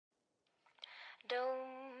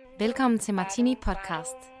Velkommen til Martini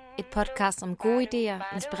Podcast. Et podcast om gode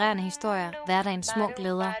idéer, inspirerende historier, hverdagens små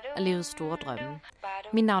glæder og livets store drømme.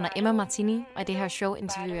 Mit navn er Emma Martini, og i det her show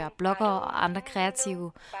interviewer jeg bloggere og andre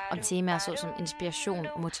kreative om temaer såsom inspiration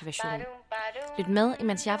og motivation. Lyt med,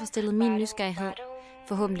 imens jeg får stillet min nysgerrighed.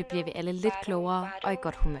 Forhåbentlig bliver vi alle lidt klogere og i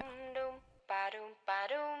godt humør.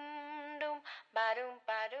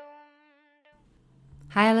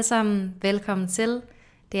 Hej alle sammen, velkommen til.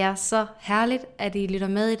 Det er så herligt, at I lytter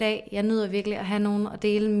med i dag. Jeg nyder virkelig at have nogen at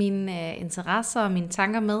dele mine interesser og mine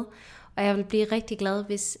tanker med. Og jeg vil blive rigtig glad,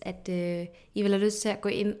 hvis at I vil have lyst til at gå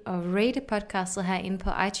ind og rate podcastet herinde på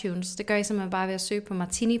iTunes. Det gør I simpelthen bare ved at søge på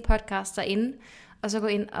Martini Podcast derinde. Og så gå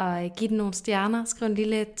ind og give den nogle stjerner, skriv en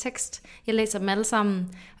lille tekst. Jeg læser dem alle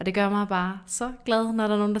sammen, og det gør mig bare så glad, når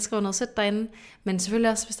der er nogen, der skriver noget sødt derinde. Men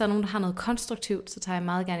selvfølgelig også, hvis der er nogen, der har noget konstruktivt, så tager jeg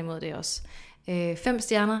meget gerne imod det også. 5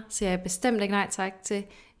 stjerner siger jeg bestemt ikke nej tak til.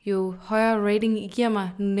 Jo højere rating I giver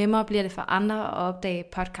mig, nu nemmere bliver det for andre at opdage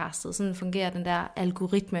podcastet. Sådan fungerer den der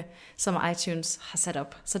algoritme, som iTunes har sat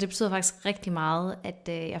op. Så det betyder faktisk rigtig meget, at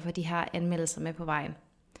jeg får de her anmeldelser med på vejen.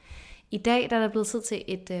 I dag der er der blevet tid til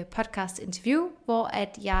et podcast-interview, hvor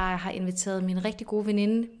at jeg har inviteret min rigtig gode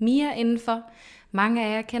veninde Mia indenfor. Mange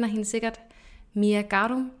af jer kender hende sikkert. Mia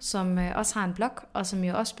Gardum, som også har en blog, og som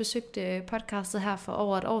jo også besøgte podcastet her for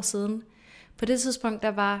over et år siden. På det tidspunkt,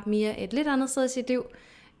 der var Mia et lidt andet sted i sit liv.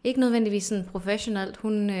 Ikke nødvendigvis sådan professionelt.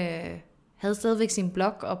 Hun havde stadigvæk sin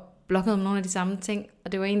blog og bloggede om nogle af de samme ting.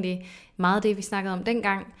 Og det var egentlig meget det, vi snakkede om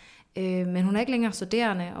dengang. Men hun er ikke længere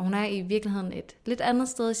studerende, og hun er i virkeligheden et lidt andet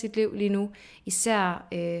sted i sit liv lige nu. Især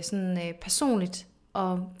personligt,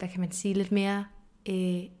 og hvad kan man sige, lidt mere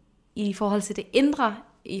i forhold til det indre,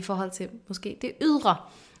 i forhold til måske det ydre,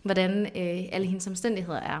 hvordan alle hendes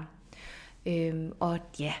omstændigheder er. Og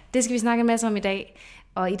ja, det skal vi snakke en masse om i dag.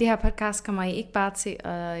 Og i det her podcast kommer I ikke bare til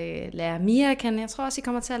at lære Mia at kende, jeg tror også I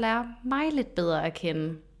kommer til at lære mig lidt bedre at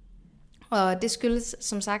kende. Og det skyldes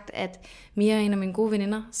som sagt, at Mia er en af mine gode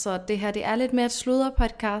veninder, så det her det er lidt mere et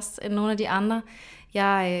sludderpodcast end nogle af de andre.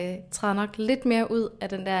 Jeg træder nok lidt mere ud af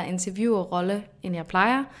den der interviewerrolle, end jeg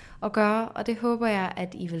plejer at gøre, og det håber jeg,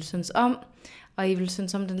 at I vil synes om. Og I vil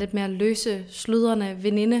synes om den lidt mere løse, sludrende,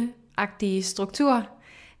 venindeagtige struktur.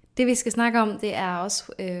 Det vi skal snakke om, det er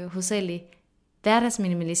også hovedsageligt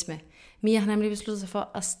hverdagsminimalisme. Mia har nemlig besluttet sig for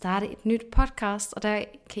at starte et nyt podcast, og der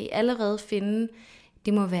kan I allerede finde,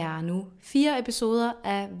 det må være nu 4 episoder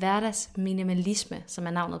af hverdagsminimalisme, som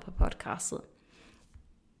er navnet på podcastet.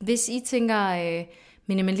 Hvis I tænker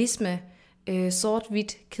minimalisme,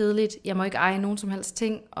 sort-hvidt, kedeligt, jeg må ikke eje nogen som helst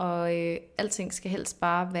ting, og alting skal helst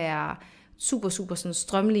bare være super sådan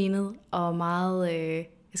strømlignet og meget...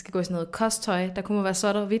 jeg skal gå i sådan noget kosttøj, der kunne være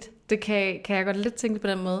sort og hvidt. Det kan jeg godt lidt tænke på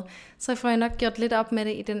den måde. Så får jeg nok gjort lidt op med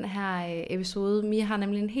det i den her episode. Mia har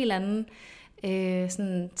nemlig en helt anden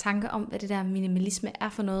sådan tanke om, hvad det der minimalisme er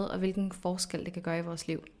for noget, og hvilken forskel det kan gøre i vores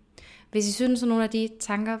liv. Hvis I synes, at nogle af de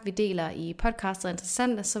tanker, vi deler i podcastet er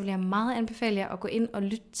interessante, så vil jeg meget anbefale jer at gå ind og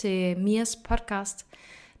lytte til Mias podcast.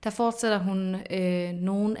 Der fortsætter hun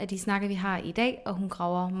nogle af de snakker, vi har i dag, og hun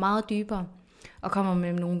graver meget dybere og kommer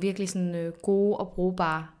med nogle virkelig sådan gode og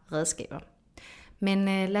brugbare redskaber. Men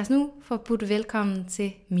lad os nu få budt velkommen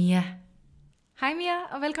til Mia. Hej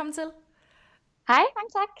Mia, og velkommen til. Hej, mange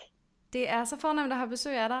tak. Det er så fornemt at have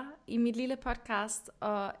besøg af dig i mit lille podcast,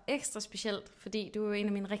 og ekstra specielt, fordi du er en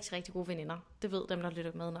af mine rigtig, rigtig gode veninder. Det ved dem, der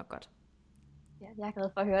lytter med nok godt. Ja, jeg er glad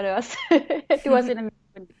for at høre det også. Du er også en af mine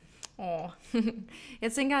veninder.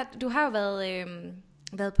 Jeg tænker, at du har jo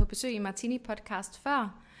været på besøg i Martini Podcast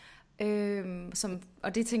før,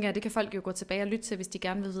 og det tænker jeg, det kan folk jo gå tilbage og lytte til, hvis de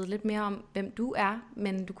gerne vil vide lidt mere om, hvem du er.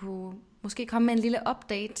 Men du kunne måske komme med en lille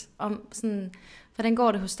update om, sådan, hvordan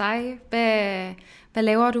går det hos dig? Hvad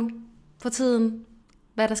laver du for tiden?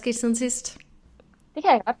 Hvad er der sket siden sidst? Det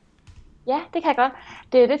kan jeg godt. Ja, det kan jeg godt.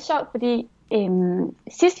 Det er lidt sjovt, fordi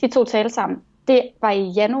sidst vi to talte sammen, det var i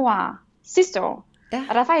januar sidste år. Ja.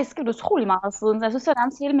 Og der er faktisk sket utrolig meget siden, så jeg synes, at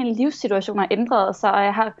nærmest hele min livssituation er ændret, så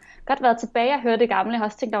jeg har godt været tilbage og hørt det gamle. Jeg har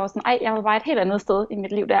også tænkt over sådan, jeg var bare et helt andet sted i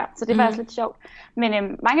mit liv der, så det var faktisk lidt sjovt. Men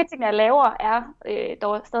mange ting, jeg laver, er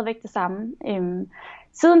dog stadigvæk det samme.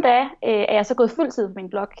 Siden da er jeg så gået fuldtid på min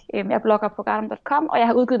blog. Jeg blogger på gardum.com, og jeg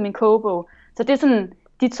har udgivet min kogebog. Så det er sådan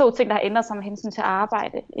de 2 ting, der har ændret sig med hensyn til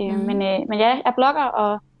arbejde. Men ja, jeg blogger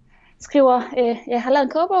og skriver, jeg har lavet en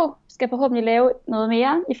kogebog, skal forhåbentlig lave noget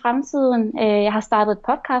mere i fremtiden. Jeg har startet et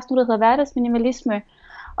podcast nu, der hedder Hverdagsminimalisme,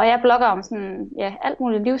 og jeg blogger om sådan, ja, alt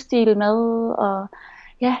muligt livsstil med, og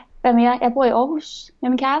ja, hvad mere. Jeg bor i Aarhus med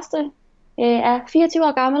min kæreste, er 24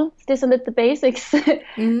 år gammel, det er sådan lidt the basics,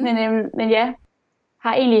 men ja,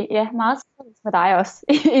 har egentlig meget tilfælles med dig også,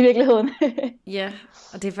 i virkeligheden. Ja,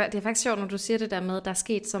 og det er faktisk sjovt, når du siger det der med, at der er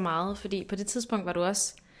sket så meget, fordi på det tidspunkt var du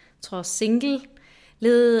også, tror jeg, single,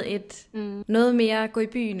 levede et noget mere gå i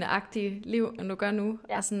byen-agtigt liv, end du gør nu,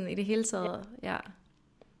 og sådan i det hele taget, ja.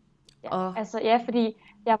 Og... Altså fordi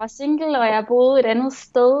jeg var single, og jeg boede et andet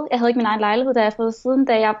sted. Jeg havde ikke min egen lejlighed, da jeg fået siden,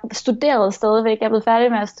 da jeg studerede stadigvæk. Jeg blev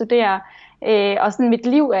færdig med at studere, og sådan mit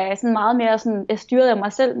liv er sådan meget mere sådan, jeg styrer af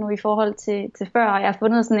mig selv nu i forhold til før, og jeg har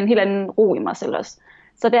fundet sådan en helt anden ro i mig selv også.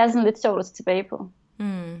 Så det er sådan lidt sjovt at se tilbage på.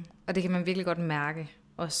 Og det kan man virkelig godt mærke,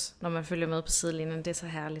 også når man følger med på sidelinjen. Det er så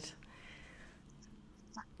herligt.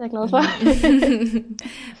 Det er jeg glad for.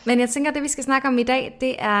 Men jeg tænker, at det vi skal snakke om i dag,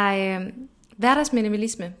 det er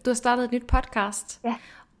hverdagsminimalisme. Du har startet et nyt podcast. Ja.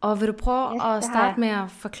 Og vil du prøve at starte med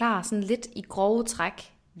at forklare sådan lidt i grove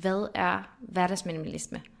træk, hvad er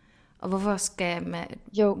hverdagsminimalisme? Og hvorfor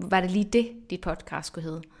var det lige det, dit podcast skulle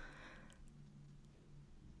hedde?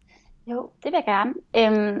 Jo, det vil jeg gerne.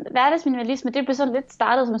 Hverdagsminimalisme, det blev sådan lidt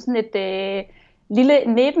startet som sådan et lille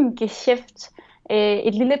nebengeschæft,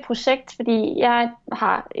 et lille projekt, fordi jeg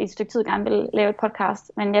har et stykke tid gerne vil lave et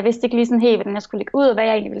podcast, men jeg vidste ikke lige sådan helt, hvordan jeg skulle lægge ud, og hvad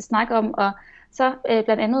jeg egentlig ville snakke om, og så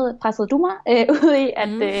blandt andet pressede du mig ud i,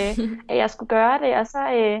 at jeg skulle gøre det, og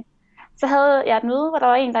så havde jeg et møde, hvor der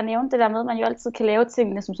var en, der nævnte det der med, at man jo altid kan lave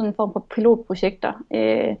tingene som sådan en form for pilotprojekter,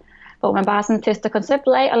 hvor man bare sådan tester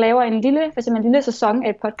konceptet af og laver en lille sæson af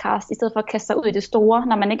et podcast, i stedet for at kaste sig ud i det store,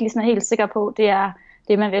 når man ikke lige sådan er helt sikker på, det er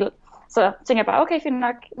det, man vil. Så tænker jeg bare, okay, fint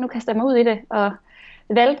nok, nu kaster jeg mig ud i det, og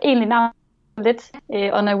valgte egentlig navnet lidt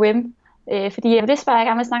on a whim, fordi jeg vidste bare, at jeg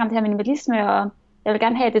gerne vil snakke om det her minimalisme, og jeg vil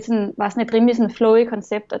gerne have, at det sådan, var sådan et rimelig sådan flowy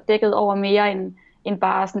koncept, og dækket over mere end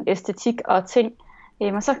bare sådan æstetik og ting.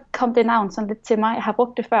 Og så kom det navn sådan lidt til mig. Jeg har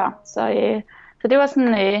brugt det før, så det var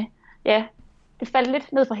sådan, det faldt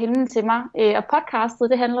lidt ned fra himlen til mig. Og podcastet,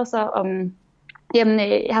 det handler så om,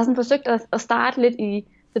 jeg har sådan forsøgt at starte lidt i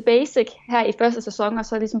the basic her i første sæson, og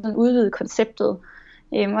så ligesom sådan udvide konceptet.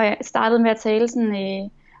 Og jeg startede med at tale sådan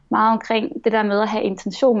meget omkring det der med at have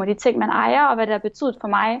intention med de ting, man ejer, og hvad det har betydet for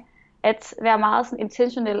mig, at være meget sådan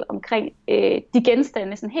intentionel omkring de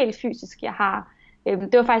genstande, sådan helt fysisk, jeg har.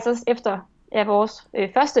 Det var faktisk også efter vores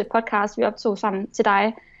første podcast, vi optog sammen til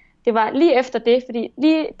dig. Det var lige efter det, fordi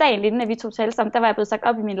lige dagen inden, at vi tog tale sammen, der var jeg blevet sagt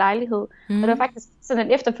op i min lejlighed. Og det var faktisk sådan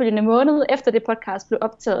en efterfølgende måned, efter det podcast blev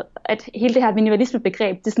optaget, at hele det her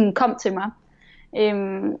minimalismebegreb, det sådan kom til mig.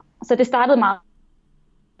 Så det startede meget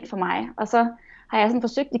for mig. Og så har jeg sådan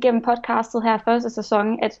forsøgt igennem podcastet her første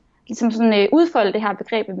sæson, at ligesom sådan udfolde det her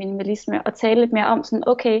begreb af minimalisme, og tale lidt mere om sådan,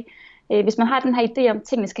 okay, hvis man har den her idé om, at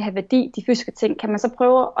tingene skal have værdi, de fysiske ting, kan man så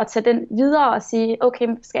prøve at tage den videre og sige, okay,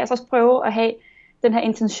 skal jeg så også prøve at have den her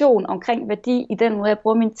intention omkring værdi i den måde, jeg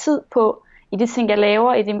bruger min tid på, i de ting, jeg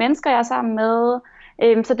laver, i de mennesker, jeg er sammen med.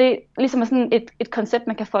 Så det er ligesom sådan et koncept,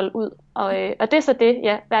 man kan folde ud. Og det er så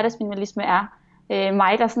det, hverdagsminimalisme er.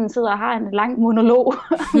 Mig, der sådan sidder og har en lang monolog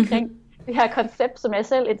omkring det her koncept, som jeg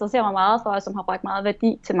selv interesserer mig meget for, og som har bragt meget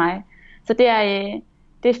værdi til mig. Så det er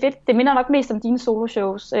fedt. Det minder nok mest om dine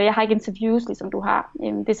soloshows. Jeg har ikke interviews, ligesom du har.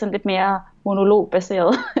 Det er sådan lidt mere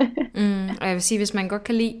monologbaseret. Og jeg vil sige, hvis man godt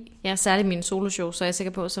kan lide, særligt mine soloshows, så er jeg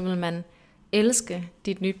sikker på, så vil man elske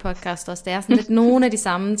dit nye podcast også. Det er sådan lidt nogle af de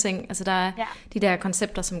samme ting. Altså der er de der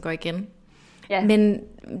koncepter, som går igen. Ja. Men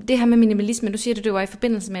det her med minimalisme, du siger, det var i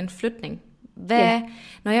forbindelse med en flytning.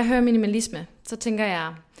 Når jeg hører minimalisme, så tænker jeg,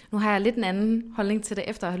 nu har jeg lidt en anden holdning til det,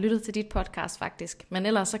 efter at have lyttet til dit podcast faktisk. Men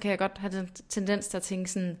ellers så kan jeg godt have den tendens til at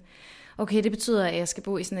tænke sådan, okay, det betyder, at jeg skal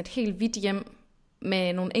bo i sådan et helt hvidt hjem,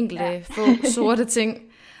 med nogle enkelte få sorte ting.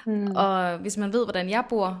 Og hvis man ved, hvordan jeg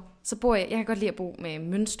bor, så bor jeg kan godt lide at bo med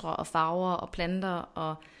mønstre og farver og planter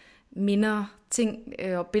og minder, ting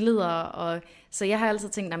og billeder. Så jeg har altid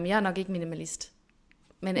tænkt, at jeg er nok ikke minimalist.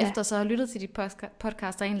 Men efter så har jeg lyttet til dit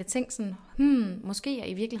podcast, og egentlig tænkt sådan, måske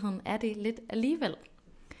i virkeligheden er det lidt alligevel.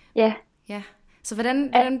 Ja. Så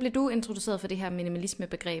hvordan blev du introduceret for det her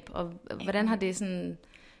minimalisme-begreb, og hvordan har det sådan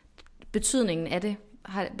betydningen af det?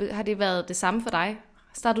 Har det været det samme for dig?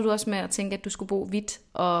 Startede du også med at tænke, at du skulle bo hvidt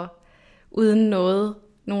og uden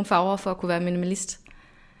nogen farver for at kunne være minimalist?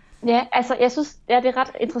 Ja, altså jeg synes, det er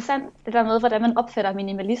ret interessant, det der med, hvordan man opfatter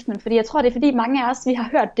minimalismen, fordi jeg tror, det er fordi mange af os, vi har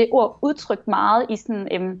hørt det ord udtrykt meget i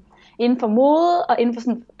sådan, inden for mode og inden for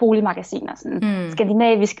sådan boligmagasiner, sådan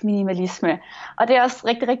skandinavisk minimalisme. Og det er også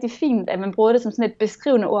rigtig, rigtig fint, at man bruger det som sådan et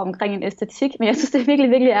beskrivende ord omkring en æstetik, men jeg synes, det er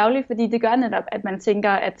virkelig, virkelig ærgerligt, fordi det gør netop, at man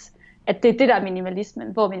tænker, at det er det, der er minimalismen,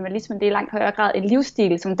 hvor minimalismen, det er i langt højere grad en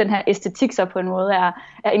livsstil, som den her æstetik så på en måde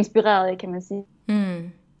er inspireret af, kan man sige.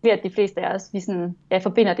 Ved at de fleste af os, vi sådan,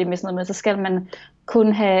 forbinder det med sådan noget med, så skal man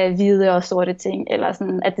kun have hvide og sorte ting, eller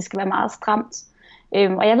sådan, at det skal være meget stramt.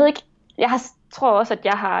 Og jeg ved ikke, tror også, at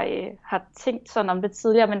jeg har tænkt sådan om det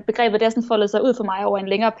tidligere, men begrebet det er sådan foldet sig ud for mig over en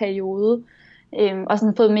længere periode, og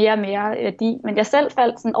sådan fået mere og mere værdi. Men jeg selv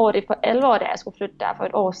faldt sådan over det for alvor, da jeg skulle flytte der for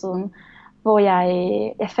et år siden, hvor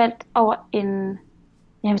jeg faldt over en...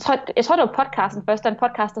 Jeg tror, det var podcasten først. Der er en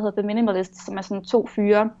podcast, der hedder The Minimalist, som er sådan 2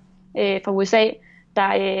 fyre fra USA,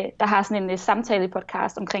 der har sådan en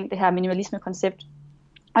samtale-podcast omkring det her minimalisme-koncept.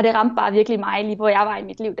 Og det ramte bare virkelig mig, lige hvor jeg var i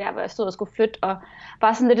mit liv, der hvor jeg stod og skulle flytte, og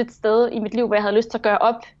var sådan lidt et sted i mit liv, hvor jeg havde lyst til at gøre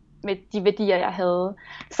op med de værdier, jeg havde.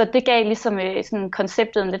 Så det gav ligesom sådan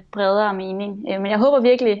konceptet en lidt bredere mening. Men jeg håber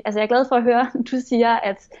virkelig, altså jeg er glad for at høre, du siger,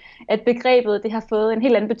 at begrebet det har fået en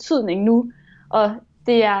helt anden betydning nu, og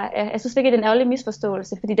jeg synes virkelig, det er en ærgerlig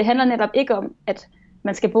misforståelse, fordi det handler netop ikke om, at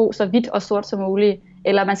man skal bo så hvidt og sort som muligt,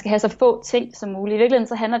 eller man skal have så få ting som muligt. I virkeligheden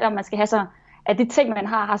så handler det om, at man skal have at de ting, man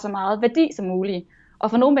har så meget værdi som muligt. Og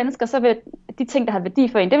for nogle mennesker, så vil de ting, der har værdi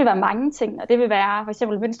for en, det vil være mange ting, og det vil være for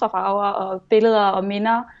eksempel mønsterfarver og billeder og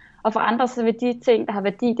minder. Og for andre, så vil de ting, der har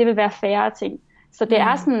værdi, det vil være færre ting. Så det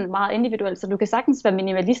er sådan meget individuelt, så du kan sagtens være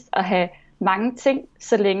minimalist og have mange ting,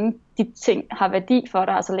 så længe de ting har værdi for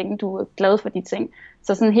dig, og så længe du er glad for de ting.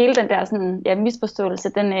 Så sådan hele den der sådan, misforståelse,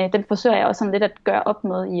 den forsøger jeg også sådan lidt at gøre op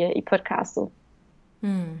med i podcastet.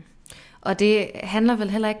 Og det handler vel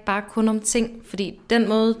heller ikke bare kun om ting, fordi den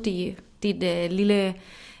måde, dit lille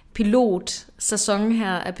pilotsæson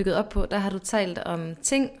her er bygget op på, der har du talt om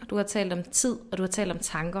ting, du har talt om tid, og du har talt om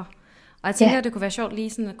tanker. Og jeg tænker, at det kunne være sjovt lige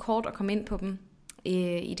sådan kort at komme ind på dem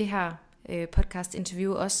i det her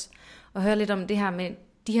podcast-interview også, og høre lidt om det her med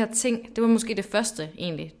de her ting. Det var måske det første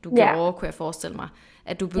egentlig, du gjorde, kunne jeg forestille mig,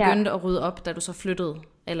 at du begyndte at rydde op, da du så flyttede,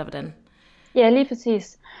 eller hvordan? Ja, lige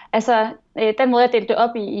præcis. Altså, den måde, jeg delte det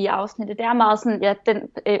op i afsnittet, det er meget sådan, den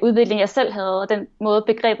udvikling, jeg selv havde, og den måde,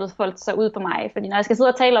 begrebet foldt sig ud for mig. Fordi når jeg skal sidde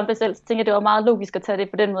og tale om det selv, så tænker jeg, det var meget logisk at tage det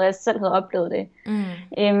på den måde, jeg selv havde oplevet det.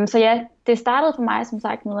 Så ja, det startede for mig, som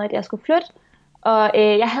sagt, med, at jeg skulle flytte. Og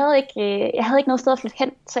jeg havde ikke noget sted at flytte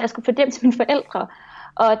hen, så jeg skulle flytte hjem til mine forældre.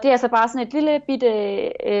 Og det er altså bare sådan et lille bitte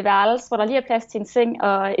værelse, hvor der lige er plads til en seng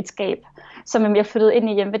og et skab, som jeg flyttede ind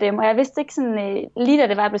i hjemme ved dem. Og jeg vidste ikke sådan, lige da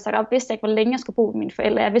det var, jeg blev sagt op, vidste jeg ikke, hvor længe jeg skulle bo med mine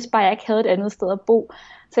forældre. Jeg vidste bare, at jeg ikke havde et andet sted at bo.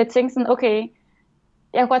 Så jeg tænkte sådan, okay,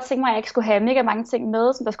 jeg kunne godt tænke mig, at jeg ikke skulle have mega mange ting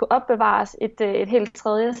med, som der skulle opbevares et helt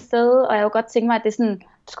tredje sted. Og jeg kunne godt tænke mig, at det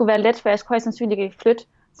skulle være let, for jeg skulle højst sandsynligt ikke flytte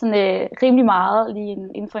sådan rimelig meget lige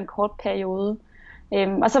inden for en kort periode.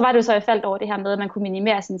 Og så var det jo så, jeg faldt over det her med, at man kunne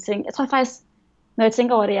minimere sine ting. Jeg tror faktisk, når jeg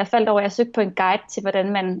tænker over det, jeg faldt over, at jeg søgte på en guide til, hvordan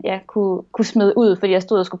man kunne smide ud, fordi jeg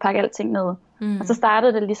stod og skulle pakke alting ned. Og så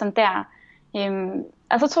startede det ligesom der.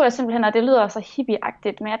 Og så tror jeg simpelthen, at det lyder så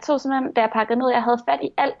hippieagtigt, men jeg tog simpelthen, da jeg pakkede ned, jeg havde fat i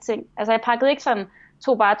alting. Altså jeg pakkede ikke sådan,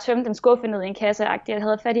 bare tømte en skuffe ned i en kasseagtigt, jeg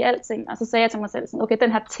havde fat i alting. Og så sagde jeg til mig selv sådan, okay,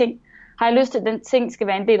 den her ting, har jeg lyst til, at den ting skal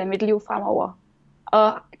være en del af mit liv fremover?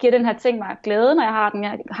 Og giver den her ting mig glæde, når jeg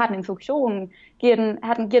har den en funktion? Giver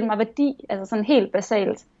den mig værdi? Altså sådan helt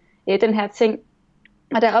basalt, den her ting.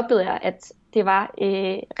 Og der oplevede jeg, at det var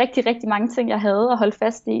rigtig, rigtig mange ting, jeg havde at holde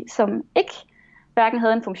fast i, som ikke hverken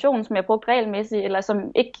havde en funktion, som jeg brugte regelmæssigt, eller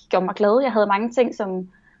som ikke gjorde mig glad. Jeg havde mange ting, som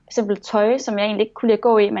for eksempel tøj, som jeg egentlig ikke kunne lide at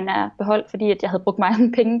gå i, men er beholdt, fordi at jeg havde brugt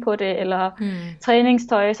mange penge på det, eller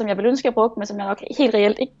træningstøj, som jeg ville ønske, jeg brugte, men som jeg nok helt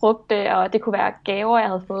reelt ikke brugte, og det kunne være gaver, jeg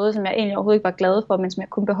havde fået, som jeg egentlig overhovedet ikke var glad for, men som jeg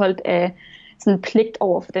kun beholdt af sådan en pligt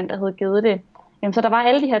over for den, der havde givet det. Så der var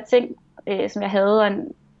alle de her ting, som jeg havde, og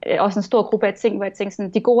også en stor gruppe af ting, hvor jeg tænkte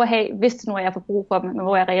sådan, de er gode at have, hvis det nu er, jeg får brug for dem, men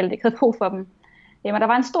hvor jeg reelt ikke havde brug for dem. Men der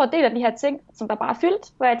var en stor del af de her ting, som der bare fyldt,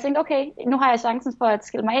 hvor jeg tænkte, okay, nu har jeg chancen for at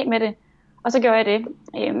skille mig af med det. Og så gjorde jeg det.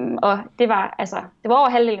 Og det var over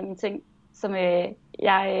halvdelen af mine ting, som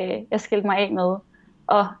jeg skilte mig af med.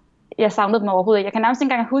 Og jeg savnede dem overhovedet. Jeg kan nærmest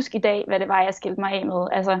ikke engang huske i dag, hvad det var, jeg skilte mig af med.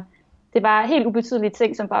 Altså, det var helt ubetydelige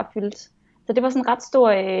ting, som bare fyldte. Så det var sådan en ret stor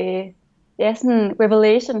sådan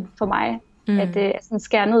revelation for mig, at sådan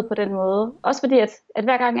skære ned på den måde. Også fordi, at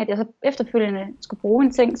hver gang, at jeg så efterfølgende skulle bruge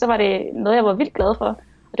en ting, så var det noget, jeg var vildt glad for.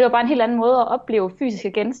 Og det var bare en helt anden måde at opleve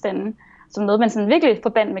fysiske genstande, som noget, man sådan virkelig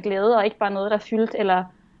forbandt med glæde, og ikke bare noget, der fyldte, eller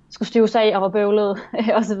skulle støve sig af og var bøvlet,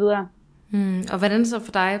 osv. Og hvordan så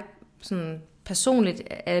for dig sådan personligt,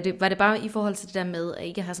 var det bare i forhold til det der med, at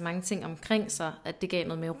ikke have så mange ting omkring sig, at det gav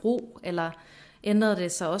noget mere ro, eller ændrede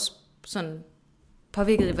det så også sådan,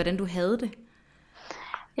 påvirkede det, hvordan du havde det?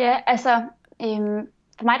 Ja, altså,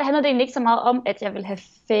 for mig der handlede det egentlig ikke så meget om, at jeg ville have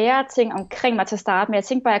færre ting omkring mig til at starte med. Jeg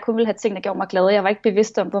tænkte bare, at jeg kun ville have ting, der gjorde mig glad. Jeg var ikke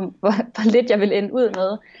bevidst om, hvor lidt jeg ville ende ud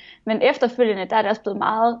med. Men efterfølgende, der er det også blevet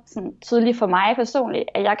meget sådan, tydeligt for mig personligt,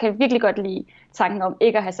 at jeg kan virkelig godt lide tanken om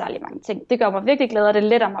ikke at have særlig mange ting. Det gør mig virkelig glad, og det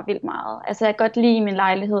letter mig vildt meget. Altså jeg kan godt lide i min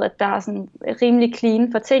lejlighed, at der er sådan rimelig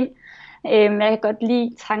clean for ting. Jeg kan godt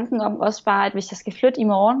lide tanken om også bare, at hvis jeg skal flytte i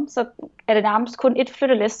morgen, så er det nærmest kun et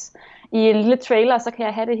flyttelæs i en lille trailer, så kan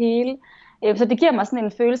jeg have det hele. Så det giver mig sådan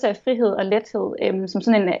en følelse af frihed og lethed, som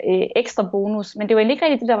sådan en ekstra bonus. Men det var egentlig ikke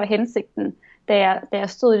rigtig det, der var hensigten, da jeg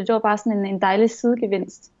stod i det. Det var bare sådan en dejlig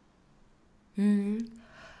sidegevinst. Mm.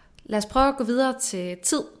 Lad os prøve at gå videre til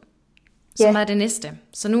tid, som er det næste.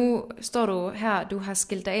 Så nu står du her, du har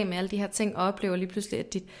skilt dig af med alle de her ting, og oplever lige pludselig,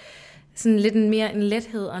 at dit sådan lidt mere en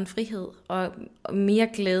lethed og en frihed, og mere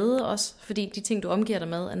glæde også, fordi de ting, du omgiver dig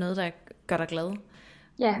med, er noget, der gør dig glad.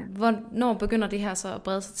 Ja. Hvornår begynder det her så at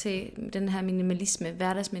brede sig til den her minimalisme,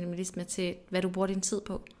 hverdagsminimalisme, til hvad du bruger din tid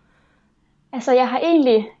på? Altså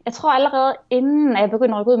jeg tror allerede inden jeg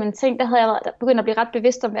begyndte at rykke ud med mine ting, der havde jeg begyndt at blive ret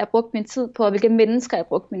bevidst om, hvad jeg brugte min tid på, og hvilke mennesker jeg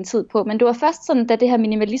brugte min tid på. Men det var først sådan, da det her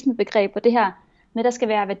minimalismebegreb, og det her med, der skal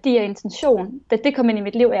være værdi og intention, da det kom ind i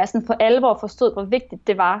mit liv, at jeg sådan for alvor forstod, hvor vigtigt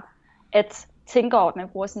det var, at tænke over, hvad man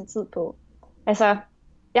bruger sin tid på. Altså,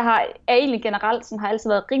 er egentlig generelt sådan, har altid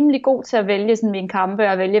været rimelig god til at vælge sådan mine kampe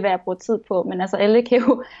og vælge, hvad jeg bruger tid på. Men altså, alle kan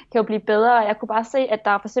jo blive bedre. Jeg kunne bare se, at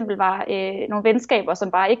der for eksempel var nogle venskaber,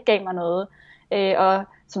 som bare ikke gav mig noget, og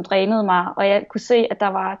som drænede mig. Og jeg kunne se, at der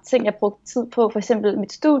var ting, jeg brugte tid på, for eksempel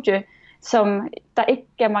mit studie, som der ikke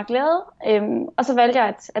gav mig glæde. Og så valgte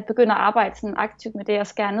jeg at begynde at arbejde sådan aktivt med det, og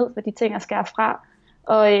skære ned for de ting, jeg skærer fra.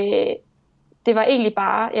 Og det var egentlig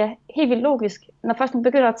bare helt vildt logisk, når først man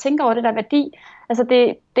begynder at tænke over det der værdi. Altså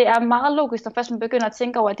det er meget logisk, når først man begynder at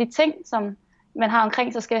tænke over, at de ting, som man har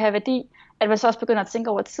omkring sig, skal have værdi, at man så også begynder at tænke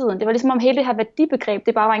over tiden. Det var ligesom om hele det her værdibegreb,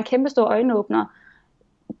 det bare var en kæmpe stor øjenåbner.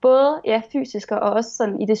 Både fysisk og også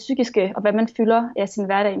sådan i det psykiske, og hvad man fylder sin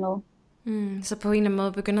hverdag med. Så på en eller anden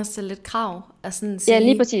måde begynder at stille lidt krav. At sådan sige,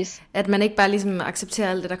 lige præcis. At man ikke bare ligesom accepterer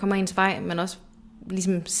alt det, der kommer ens vej, men også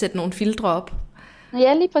ligesom sætte nogle filtre op.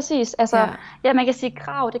 Ja, lige præcis. Altså, man kan sige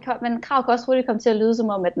krav, men krav kan også hurtigt komme til at lyde som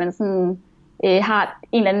om, at man sådan, har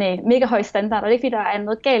en eller anden mega høj standard. Og det er ikke fordi, der er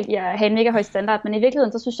noget galt i at have en mega høj standard, men i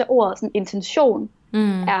virkeligheden, så synes jeg, ordet sådan, intention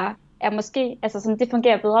er måske, altså sådan, det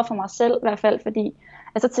fungerer bedre for mig selv i hvert fald, fordi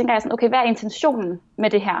altså, så tænker jeg sådan, okay, hvad er intentionen med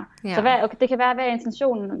det her? Ja. Så det kan være, hvad er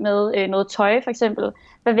intentionen med noget tøj for eksempel?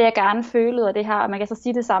 Hvad vil jeg gerne føle ud af det her? Og man kan så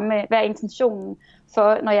sige det samme med, hvad er intentionen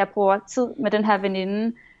for, når jeg bruger tid med den her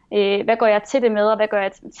veninde? Hvad går jeg til det med, og hvad gør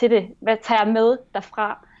jeg til det? Hvad tager jeg med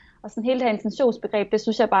derfra? Og sådan hele det her intentionsbegreb, det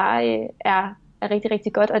synes jeg bare er rigtig,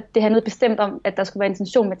 rigtig godt. Og det handlede bestemt om, at der skulle være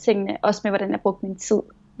intention med tingene, også med, hvordan jeg brugte min tid.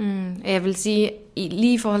 Jeg vil sige,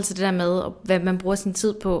 lige i forhold til det der med, hvad man bruger sin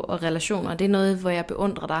tid på, og relationer, det er noget, hvor jeg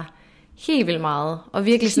beundrer dig helt vildt meget. Og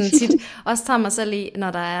virkelig sådan tit, også tager mig selv i,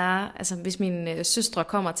 når der er, altså hvis mine søstre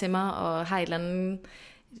kommer til mig, og har et eller andet,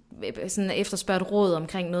 sådan efterspørgt råd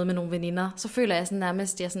omkring noget med nogle veninder, så føler jeg sådan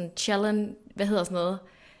nærmest, jeg sådan challenge, hvad hedder sådan noget,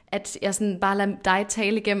 at jeg sådan bare lader dig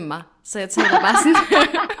tale igennem mig, så jeg taler bare sådan,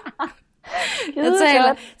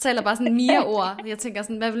 jeg taler bare sådan Mia-ord. Jeg tænker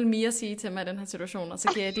sådan, hvad vil Mia sige til mig i den her situation, og så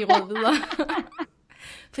giver jeg de råd videre.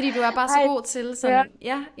 Fordi du er bare så god til sådan,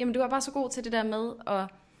 jamen du er bare så god til det der med, og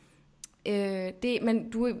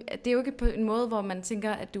men det er jo ikke på en måde, hvor man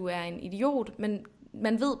tænker, at du er en idiot, men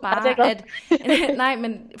man ved bare, at nej,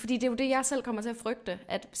 men fordi det er jo det, jeg selv kommer til at frygte,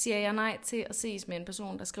 at siger jeg nej til at ses med en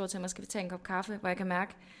person, der skriver til mig, skal vi tage en kop kaffe, hvor jeg kan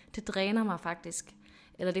mærke, det dræner mig faktisk.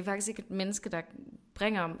 Eller det er faktisk ikke et menneske, der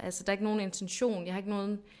bringer om, altså der er ikke nogen intention, jeg har ikke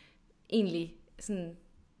nogen egentlig sådan,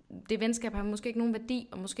 det venskab har måske ikke nogen værdi,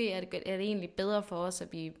 og måske er det egentlig bedre for os, at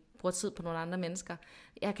vi bruger tid på nogle andre mennesker.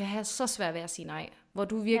 Jeg kan have så svært ved at sige nej, hvor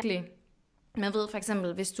du virkelig, man ved for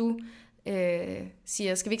eksempel, hvis du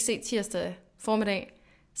siger, skal vi ikke se tirsdag formiddag,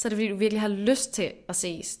 så er det fordi, du virkelig har lyst til at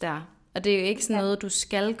ses der. Og det er jo ikke sådan noget, du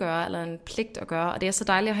skal gøre, eller en pligt at gøre, og det er så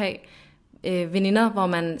dejligt at have veninder, hvor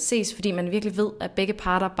man ses, fordi man virkelig ved, at begge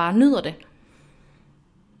parter bare nyder det.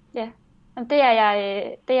 Ja, det er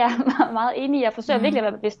jeg meget enig i. Jeg forsøger virkelig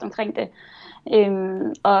at være bevidst omkring det.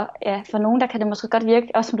 Og for nogen, der kan det måske godt virke,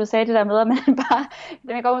 også som du sagde det der med, at man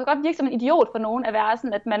kan godt virke som en idiot for nogen, at være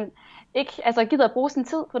sådan, at man ikke gider at bruge sin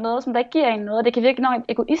tid på noget, som der ikke giver en noget. Det kan virke enormt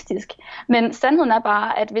egoistisk. Men sandheden er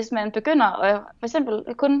bare, at hvis man begynder at for eksempel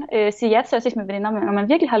kun sige ja til at ses med veninder, når man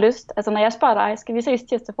virkelig har lyst, altså når jeg spørger dig, skal vi ses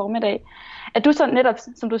tirsdag formiddag, at du så netop,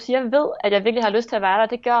 som du siger, ved, at jeg virkelig har lyst til at være der,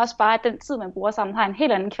 det gør også bare, at den tid, man bruger sammen, har en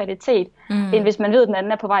helt anden kvalitet, end hvis man ved, at den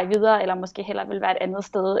anden er på vej videre, eller måske heller vil være et andet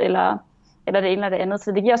sted, eller det ene eller det andet.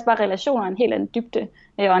 Så det giver også bare relationer en helt anden dybde,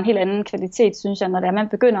 og en helt anden kvalitet, synes jeg, når det er, man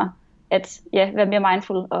begynder at være mere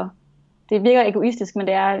mindful. Og det virker egoistisk, men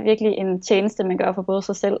det er virkelig en tjeneste, man gør for både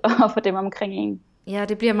sig selv og for dem omkring en. Ja,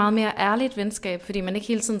 det bliver meget mere ærligt venskab, fordi man ikke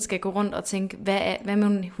hele tiden skal gå rundt og tænke, hvad må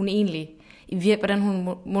hun egentlig hvordan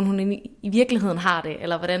hun i virkeligheden har det,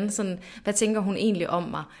 eller hvad tænker hun egentlig om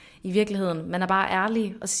mig i virkeligheden. Man er bare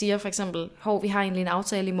ærlig og siger for eksempel, vi har egentlig en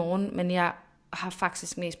aftale i morgen, men jeg har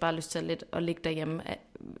faktisk mest bare lyst til at ligge derhjemme.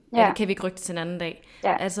 Eller kan vi ikke rykke det til en anden dag?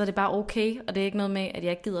 Ja. Altså, det er bare okay, og det er ikke noget med, at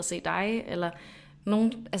jeg ikke gider at se dig, eller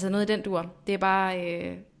noget i den dur. Det er bare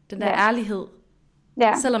den der ærlighed.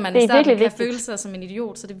 Ja, selvom man i starten kan føle sig som en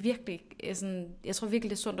idiot, så det er virkelig jeg tror virkelig,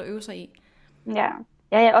 det er sundt at øve sig i. Ja,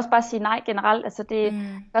 jeg også bare sige nej generelt. Altså det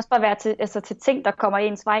kan også bare være til ting, der kommer i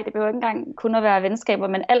ens vej. Det behøver ikke engang kun at være venskaber,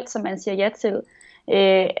 men alt, som man siger ja til,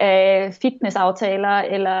 af fitnessaftaler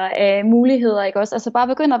eller muligheder, ikke også? Altså bare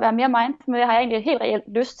begynde at være mere mindful med, har jeg egentlig helt reelt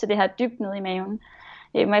lyst til det her dybt nede i maven.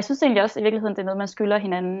 Men jeg synes egentlig også, i virkeligheden, det er noget, man skylder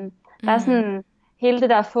hinanden. Der er sådan hele det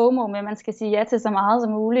der FOMO med, at man skal sige ja til så meget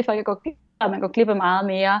som muligt, for at man går glip af meget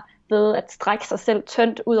mere ved at strække sig selv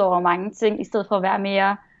tyndt ud over mange ting, i stedet for at være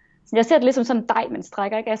mere. Jeg ser det lidt som sådan en dej, man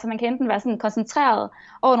strækker, ikke? Altså man kan enten være sådan koncentreret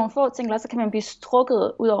over nogle få ting, eller så kan man blive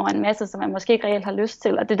strukket ud over en masse, som man måske ikke reelt har lyst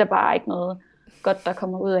til, og det er der bare ikke noget godt, der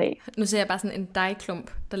kommer ud af. Nu ser jeg bare sådan en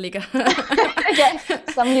dejklump, der ligger. Ja,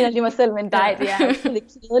 sammenligner lige mig selv med en dej. Det er en lidt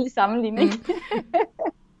kedelig sammenligning.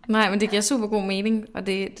 Nej, men det giver super god mening, og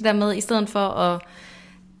det der med, i stedet for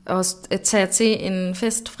at tage til en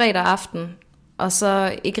fest fredag aften, og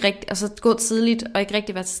så gå tidligt og ikke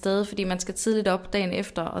rigtig være til stede, fordi man skal tidligt op dagen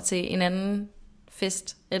efter og til en anden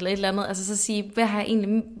fest eller et eller andet. Altså så sige, hvad har jeg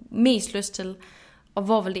egentlig mest lyst til, og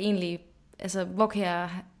hvor vil det egentlig, altså hvor kan jeg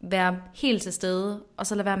være helt til stede, og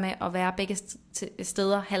så lade være med at være begge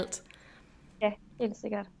steder halvt. Ja, helt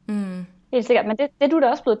sikkert. Helt sikkert, men det du er da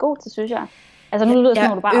også blevet god til, synes jeg. Altså nu lyder det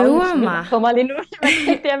sådan, at du bare øver på mig lige nu. Det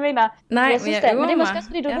er ikke det, jeg mener. Nej, jeg synes, men det er måske også,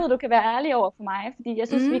 fordi du ved, du kan være ærlig over for mig. Fordi jeg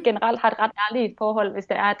synes, vi generelt har et ret ærligt forhold, hvis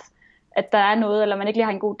det er, at der er noget, eller man ikke lige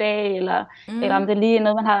har en god dag, eller om det lige er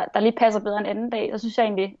noget, der lige passer bedre en anden dag. Så synes jeg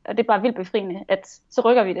egentlig, og det er bare vildt befriende, at så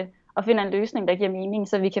rykker vi det, og finder en løsning, der giver mening,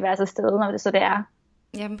 så vi kan være så stede, når det så det er.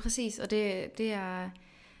 Jamen præcis, og det er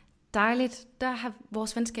dejligt. Der har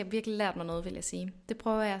vores venskab virkelig lært mig noget, vil jeg sige. Det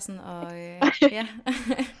prøver jeg sådan at... ja.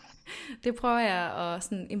 Det prøver jeg at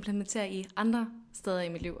sådan implementere i andre steder i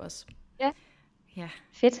mit liv også. Ja.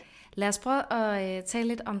 Fedt. Lad os prøve at tale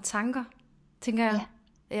lidt om tanker, tænker jeg.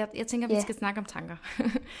 Ja. Jeg tænker, vi skal snakke om tanker.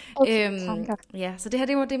 Okay, tanker. Ja, så det her,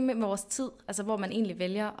 det var det med vores tid, altså hvor man egentlig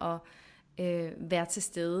vælger at være til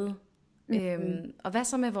stede. Og hvad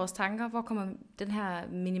så med vores tanker? Hvor kommer den her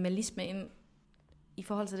minimalisme ind i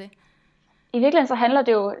forhold til det? I virkeligheden så handler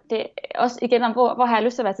det jo også igen om, hvor har jeg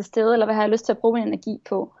lyst til at være til stede, eller hvad har jeg lyst til at bruge min energi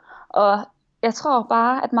på. Og jeg tror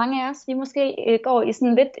bare, at mange af os, vi måske går i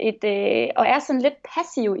sådan lidt og er sådan lidt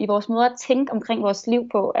passive i vores måde at tænke omkring vores liv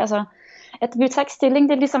på. Altså, at vi tager ikke stilling.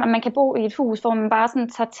 Det er ligesom, at man kan bo i et hus, hvor man bare sådan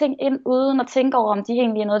tager ting ind, uden at tænke over, om de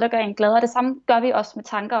egentlig er noget, der gør en glad. Og det samme gør vi også med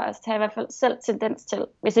tanker. Altså, det har jeg i hvert fald selv tendens til,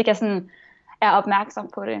 hvis ikke jeg sådan er opmærksom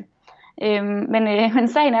på det. Men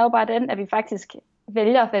sagen er jo bare den, at vi faktisk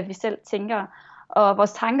vælger, hvad vi selv tænker. Og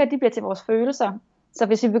vores tanker, de bliver til vores følelser. Så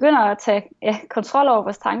hvis vi begynder at tage kontrol over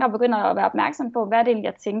vores tanker, og begynder at være opmærksom på, hvad det egentlig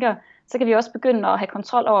jeg tænker, så kan vi også begynde at have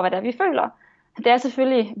kontrol over, hvad det er, vi føler. Det er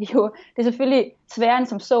selvfølgelig sværere end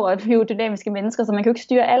som så, at vi er jo dynamiske mennesker, så man kan jo ikke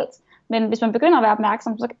styre alt. Men hvis man begynder at være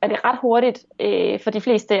opmærksom, så er det ret hurtigt for de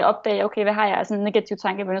fleste at opdage, okay, hvad har jeg sådan en negativ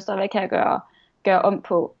tankemønster, hvad kan jeg gøre om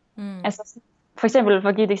på? Altså, for eksempel, for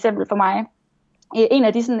at give et eksempel for mig, en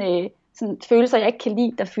af de sådan følelser, jeg ikke kan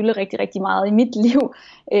lide, der fylder rigtig, rigtig meget i mit liv,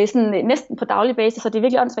 sådan næsten på daglig basis, så det er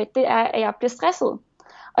virkelig åndssvagt, det er, at jeg bliver stresset.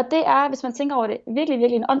 Og det er, hvis man tænker over det, virkelig,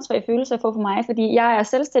 virkelig en åndssvag følelse at få for mig, fordi jeg er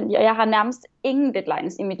selvstændig, og jeg har nærmest ingen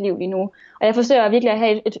deadlines i mit liv lige nu. Og jeg forsøger virkelig at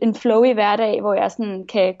have en flow i hverdag, hvor jeg sådan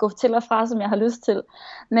kan gå til og fra, som jeg har lyst til.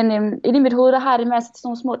 Men inde i mit hoved, der har det med at sætte sådan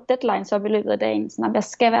nogle små deadlines op i løbet af dagen, så jeg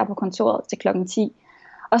skal være på kontoret til klokken 10.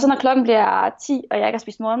 Og så når klokken bliver 10, og jeg ikke har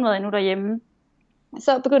spist morgenmad endnu derhjemme,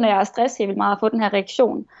 så begynder jeg at stresse helt vildt meget at få den her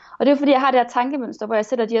reaktion. Og det er jo fordi, jeg har det her tankemønster, hvor jeg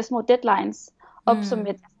sætter de her små deadlines op som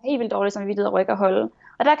et helt vildt dårligt samvittighed at rykke og holde.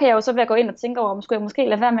 Og der kan jeg jo så ved at gå ind og tænke over, skulle jeg måske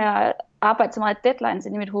lade være med at arbejde så meget deadlines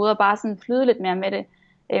ind i mit hoved, og bare sådan flyde lidt mere med det.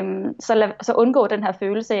 Så undgå den her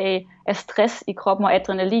følelse af stress i kroppen og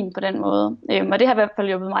adrenalin på den måde. Og det har i hvert fald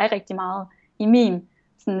hjulpet mig rigtig meget i min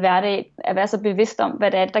sådan hverdag, at være så bevidst om,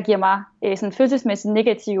 hvad det er, der giver mig sådan følelsesmæssigt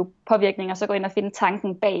negative påvirkninger, og så gå ind og finde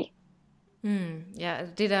tanken bag. Ja,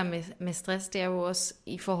 det der med stress, det er jo også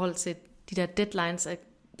i forhold til de der deadlines, at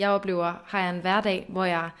jeg oplever, har jeg en hverdag, hvor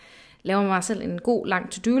jeg laver mig selv en god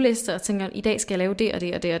lang to-do-liste, og tænker, i dag skal jeg lave det og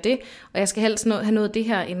det og det og det, og jeg skal helst have noget af det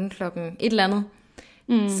her inden klokken et eller andet.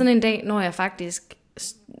 Sådan en dag når jeg faktisk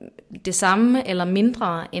det samme eller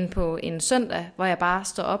mindre end på en søndag, hvor jeg bare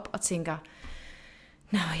står op og tænker,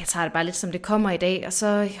 jeg tager det bare lidt som det kommer i dag, og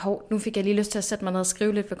så, nu fik jeg lige lyst til at sætte mig ned og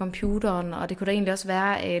skrive lidt ved computeren, og det kunne da egentlig også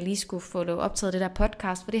være, at jeg lige skulle få optaget det der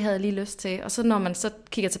podcast, for det havde jeg lige lyst til. Og så når man så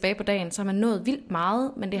kigger tilbage på dagen, så har man nået vildt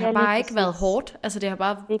meget, men det har bare ikke været hårdt. Altså det har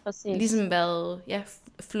bare ligesom været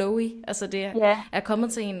flowy. Altså det er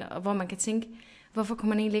kommet til en, hvor man kan tænke, hvorfor kunne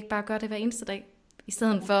man egentlig ikke bare gøre det hver eneste dag? I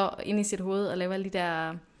stedet for ind i sit hoved at lave alle de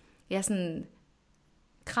der sådan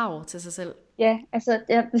krav til sig selv. Ja, altså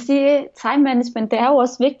jeg vil sige, time management, det er jo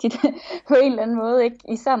også vigtigt på en eller anden måde, ikke?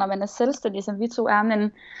 Især når man er selvstændig, som vi to er,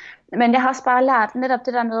 men jeg har også bare lært netop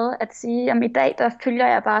det der med at sige, jamen i dag, der følger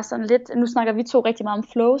jeg bare sådan lidt, nu snakker vi to rigtig meget om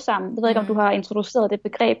flow sammen, jeg ved ikke, om du har introduceret det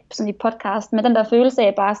begreb sådan i podcast, men den der følelse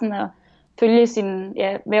af bare sådan at følge sin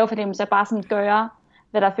mavefornemmelse, og bare sådan gøre,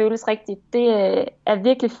 hvad der føles rigtigt, det er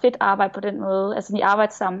virkelig fedt arbejde på den måde, altså i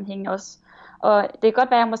arbejdssammenhæng også. Og det kan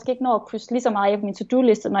godt være, at jeg måske ikke når at krydse lige så meget af på min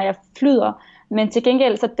to-do-liste, når jeg flyder, men til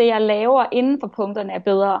gengæld, så det jeg laver inden for punkterne er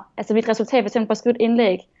bedre. Altså mit resultat, for eksempel på at skrive et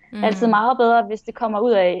indlæg, er altid meget bedre, hvis det kommer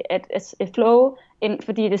ud af et flow, end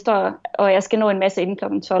fordi det står, og jeg skal nå en masse inden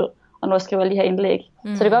klokken 12, og nu skriver jeg de her indlæg. Så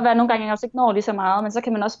det kan godt være, at nogle gange jeg også ikke når lige så meget, men så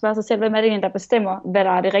kan man også spørge sig selv, hvem er det egentlig, der bestemmer, hvad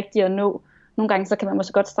der er det rigtige at nå. Nogle gange så kan man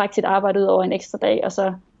måske godt strække sit arbejde ud over en ekstra dag, og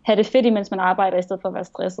så have det fedt, imens man arbejder, i stedet for at være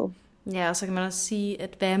stresset. Ja, og så kan man også sige,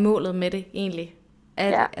 at hvad er målet med det egentlig?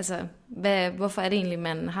 Altså, hvorfor er det egentlig,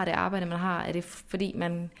 man har det arbejde, man har? Er det fordi,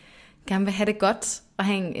 man gerne vil have det godt, og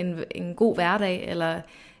have en god hverdag, eller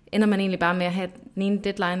ender man egentlig bare med at have den ene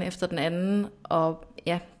deadline efter den anden? Og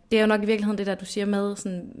ja, det er jo nok i virkeligheden det der, du siger med,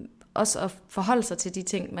 sådan, også at forholde sig til de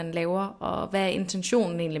ting, man laver, og hvad er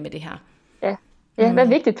intentionen egentlig med det her? Ja, hvad er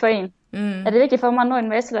vigtigt for en? Er det vigtigt for mig at nå en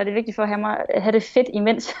masse, eller er det vigtigt for at have det fedt,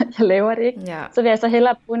 imens jeg laver det, ikke? Ja. Så vil jeg så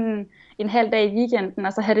hellere bruge en halv dag i weekenden,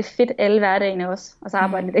 og så have det fedt alle hverdagene også, og så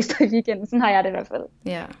arbejde lidt ekstra i weekenden. Sådan har jeg det i hvert fald.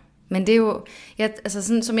 Ja, men det er jo, altså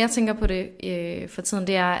sådan som jeg tænker på det for tiden,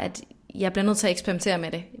 det er, at jeg bliver nødt til at eksperimentere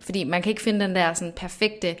med det, fordi man kan ikke finde den der sådan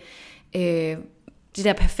perfekte, det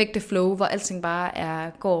der perfekte flow, hvor alting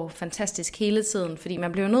bare går fantastisk hele tiden, fordi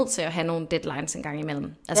man bliver nødt til at have nogle deadlines en gang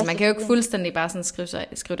imellem. Altså man kan jo ikke fuldstændig bare sådan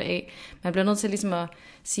skrive det af. Man bliver nødt til ligesom at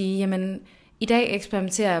sige, jamen i dag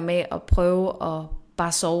eksperimenterer jeg med at prøve at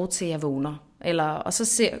bare sove til jeg vågner. Og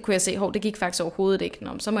så kunne jeg se, det gik faktisk overhovedet ikke.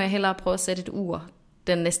 Så må jeg hellere prøve at sætte et ur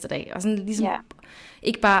den næste dag. Og sådan ligesom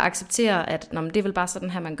ikke bare acceptere, at det er vel bare sådan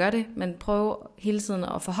her, man gør det, men prøve hele tiden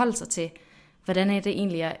at forholde sig til, hvordan er det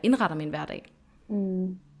egentlig, jeg indretter min hverdag.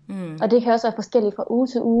 Og det kan også være forskelligt fra uge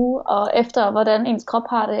til uge, og efter hvordan ens krop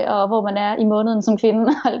har det, og hvor man er i måneden som kvinde,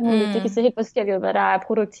 og alt muligt. Det kan se helt forskelligt ud, hvad der er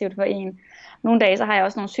produktivt for en. Nogle dage, så har jeg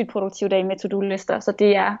også nogle sygt produktive dage med to-do-lister, så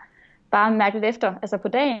det er bare mærkeligt efter, altså på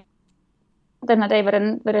dagen, den her dag,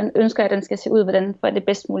 hvordan ønsker jeg, at den skal se ud, hvordan får jeg det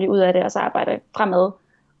bedst muligt ud af det, og så arbejder jeg fremad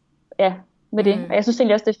med det. Og jeg synes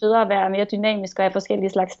egentlig også, det er federe at være mere dynamisk, og have forskellige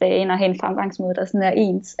slags dage, end at have en fremgangsmåde, der sådan er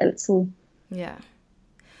ens altid. Ja.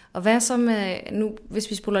 Og hvad så med, nu hvis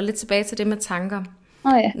vi spoler lidt tilbage til det med tanker,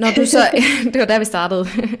 når du så, det var der vi startede,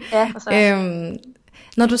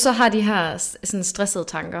 når du så har de her sådan stressede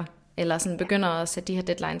tanker, eller sådan begynder at sætte de her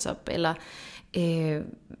deadlines op, eller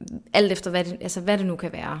alt efter hvad det nu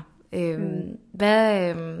kan være,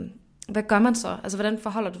 hvad gør man så? Altså hvordan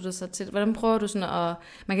forholder du dig så til det? Hvordan prøver du sådan at,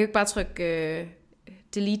 man kan jo ikke bare trykke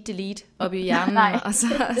delete op i hjernen, og så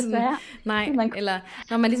sådan, eller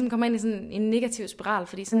når man ligesom kommer ind i sådan en negativ spiral,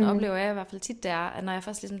 fordi sådan oplever jeg i hvert fald tit, det er, at når jeg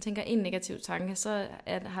først ligesom tænker en negativ tanke, så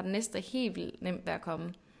har den næste helt vildt nemt ved at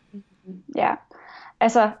komme. Ja,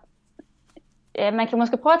 altså man kan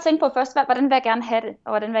måske prøve at tænke på først, hvordan vil jeg gerne have det,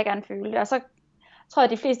 og hvordan vil jeg gerne føle det, og så tror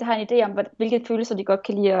jeg, at de fleste har en idé om, hvilke følelser de godt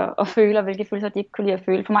kan lide at føle, og hvilke følelser de ikke kunne lide at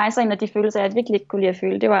føle. For mig så en af de følelser, jeg virkelig ikke kunne lide at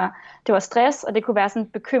føle, det var stress, og det kunne være sådan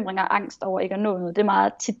bekymring og angst over ikke at nå noget. Det er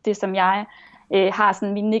meget tit det, som jeg har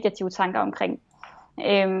sådan mine negative tanker omkring.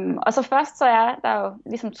 Og så først så er der jo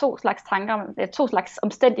ligesom to slags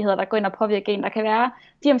omstændigheder, der går ind og påvirker en. Der kan være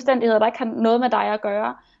de omstændigheder, der ikke har noget med dig at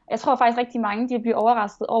gøre. Jeg tror faktisk rigtig mange, de bliver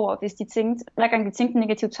overrasket over, hvis de tænkte, hver gang de tænkte en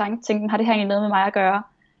negativ tanke, tænkte, har det her egentlig noget med mig at gøre?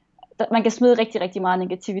 Man kan smide rigtig, rigtig meget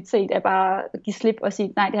negativitet af bare at give slip og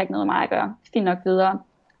sige, nej, det har ikke noget med mig at gøre. Fint nok videre.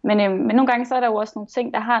 Men nogle gange så er der jo også nogle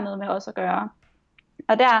ting, der har noget med os at gøre.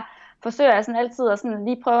 Og der forsøger jeg sådan altid at sådan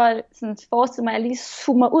lige prøve at sådan forestille mig, at jeg lige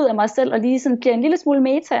zoomer ud af mig selv, og lige sådan bliver en lille smule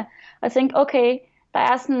meta, og tænke, okay, der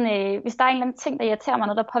er sådan, hvis der er en eller anden ting, der irriterer mig,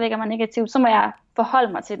 noget der påvirker mig negativt, så må jeg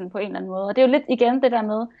forholde mig til den på en eller anden måde. Og det er jo lidt igen det der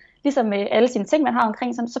med, ligesom med alle sine ting, man har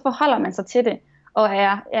omkring sig, så forholder man sig til det, og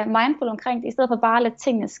er mindful omkring det, i stedet for bare at lade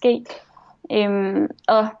tingene ske.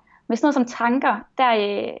 Og med sådan noget som tanker,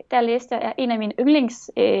 der læste jeg en af mine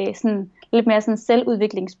yndlings, sådan, lidt mere sådan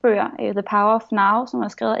selvudviklingsbøger, The Power of Now, som er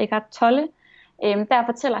skrevet af Eckhart Tolle. Der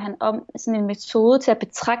fortæller han om sådan en metode til at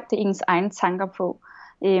betragte ens egne tanker på.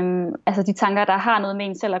 Altså de tanker, der har noget med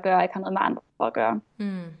en selv at gøre, og ikke har noget med andre at gøre.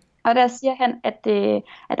 Og der siger han, at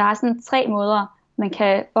der er sådan 3 måder, man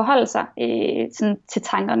kan forholde sig sådan til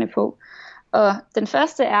tankerne på. Og den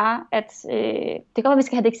første er, at det går, at vi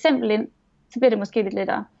skal have et eksempel ind, så bliver det måske lidt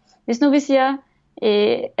lettere. Hvis nu vi siger,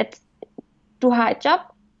 at du har et job,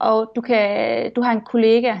 og du har en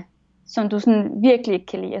kollega, som du sådan virkelig ikke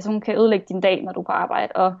kan lide, altså hun kan ødelægge din dag, når du er på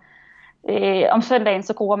arbejde, og om søndagen,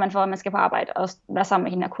 så gruer man for, at man skal på arbejde og være sammen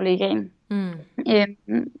med hende og kollegaen.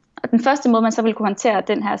 Og den første måde, man så vil kunne håndtere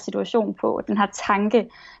den her situation på, den her tanke,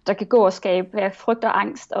 der kan gå og skabe frygt og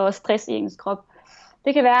angst og stress i ens krop,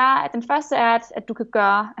 det kan være, at den første er, at du kan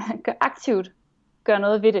aktivt gøre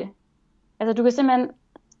noget ved det. Altså du kan simpelthen,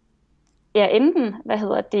 enten,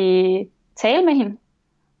 tale med hende,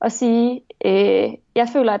 og sige, jeg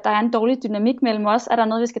føler, at der er en dårlig dynamik mellem os, er der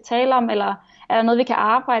noget, vi skal tale om, eller er der noget, vi kan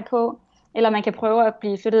arbejde på, eller man kan prøve at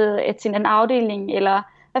blive flyttet til en afdeling, eller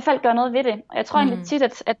i hvert fald gøre noget ved det. Og jeg tror egentlig tit,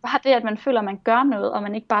 at bare det, at man føler, at man gør noget, og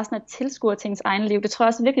man ikke bare sådan er tilskuer til ens egen liv, det tror jeg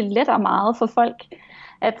også virkelig letter meget for folk.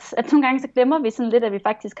 At nogle gange så glemmer vi sådan lidt, at vi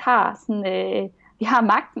faktisk har sådan, vi har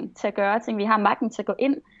magten til at gøre ting, vi har magten til at gå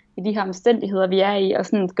ind i de her omstændigheder, vi er i, og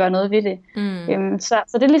sådan gøre noget ved det.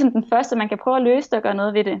 Så det er ligesom den første, man kan prøve at løse det og gøre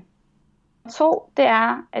noget ved det. 2, det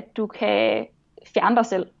er, at du kan fjerne dig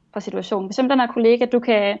selv fra situationen. Hvis den her kollega, du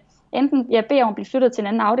kan enten bede om at blive flyttet til en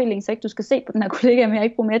anden afdeling, så ikke du skal se på den her kollega mere,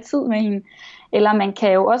 ikke bruge mere tid med hende. Eller man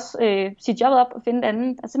kan jo også sige jobbet op og finde et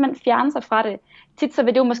andet. Altså simpelthen fjerne sig fra det. Tit så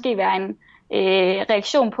vil det jo måske være en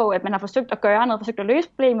reaktion på, at man har forsøgt at gøre noget, forsøgt at løse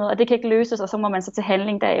problemet, og det kan ikke løses, og så må man så til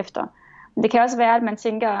handling derefter. Men det kan også være, at man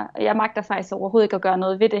tænker, jeg magter faktisk overhovedet ikke at gøre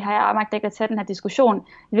noget ved det her, jeg magter ikke at tage den her diskussion.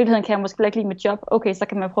 I virkeligheden kan jeg måske ikke lide mit job. Okay, så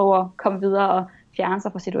kan man prøve at komme videre og fjerne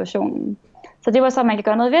sig fra situationen. Så det var så, at man kan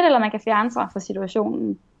gøre noget ved det, eller man kan fjerne sig fra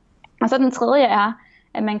situationen. Og så den tredje er,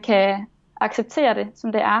 at man kan acceptere det,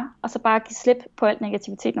 som det er, og så bare give slip på alt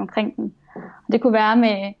negativiteten omkring den. Og det kunne være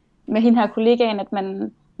med hende her kollegaen, at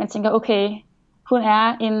man tænker, okay, hun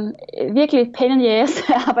er en virkelig pain in the ass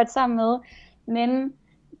at arbejde sammen med, men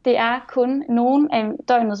det er kun nogle af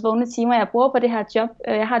døgnets vågne timer, jeg bruger på det her job.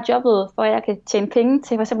 Jeg har jobbet, for at jeg kan tjene penge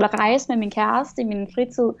til for eksempel at rejse med min kæreste i min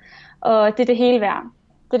fritid, og det er det hele værd.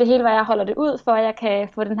 Det er det hele værd, jeg holder det ud, for at jeg kan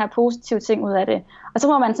få den her positive ting ud af det. Og så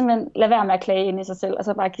må man simpelthen lade være med at klage ind i sig selv, og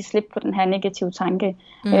så bare give slip på den her negative tanke.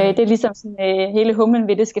 Det er ligesom sådan, hele humlen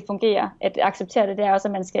ved det skal fungere. At acceptere det, det er også,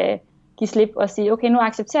 at man skal give slip og sige, okay, nu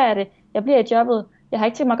accepterer jeg det. Jeg bliver i jobbet. Jeg har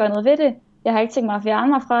ikke tænkt mig at gøre noget ved det. Jeg har ikke tænkt mig at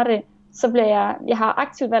fjerne mig fra det. Så bliver jeg har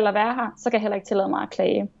aktivt valgt at være her, så kan jeg heller ikke tillade mig at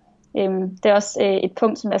klage. Det er også et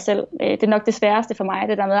punkt, som jeg selv, det er nok det sværeste for mig,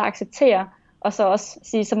 det der med at acceptere, og så også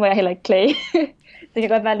sige, så må jeg heller ikke klage. Det kan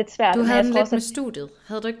godt være lidt svært. Du havde den lidt med studiet,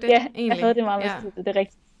 havde du ikke det? Ja, egentlig? Jeg havde det meget med studiet, det er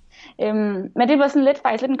rigtigt. Men det var sådan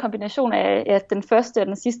faktisk lidt en kombination af den første og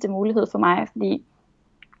den sidste mulighed for mig, fordi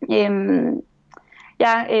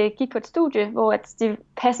jeg gik på et studie, hvor det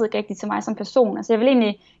passede ikke rigtigt til mig som person. Altså jeg ville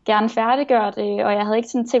egentlig gerne færdiggøre det, og jeg havde ikke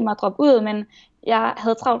sådan tænkt mig at droppe ud, men jeg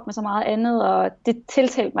havde travlt med så meget andet, og det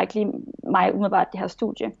tiltalte mig ikke lige mig umiddelbart, det her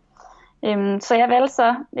studie. Så jeg valgte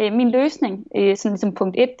så, min løsning, sådan ligesom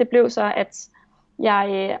punkt 1, det blev så, at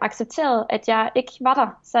jeg accepterede, at jeg ikke var der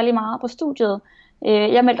særlig meget på studiet.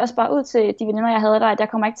 Jeg meldte også bare ud til de veninder, jeg havde der, at jeg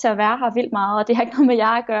kommer ikke til at være her vildt meget, og det har ikke noget med jer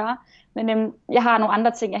at gøre. Men jeg har nogle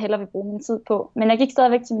andre ting, jeg hellere vil bruge min tid på. Men jeg gik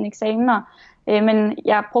stadigvæk til mine eksamener, men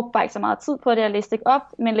jeg brugte bare ikke så meget tid på det. Jeg læste ikke op,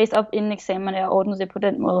 men læste op inden eksamenerne og ordnede det på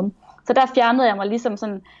den måde. Så der fjernede jeg mig ligesom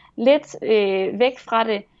sådan lidt væk fra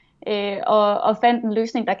det, og fandt en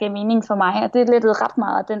løsning, der gav mening for mig. Og det lettede ret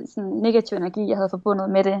meget af den sådan, negative energi, jeg havde forbundet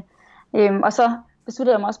med det. Og så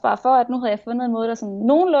besluttede jeg mig også bare for, at nu havde jeg fundet en måde, der sådan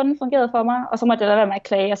nogenlunde fungerede for mig, og så måtte jeg lade være med at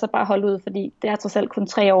klage, og så bare holde ud, fordi det er trods alt kun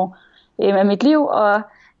 3 år af mit liv, og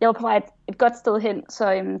jeg var på vej et godt sted hen,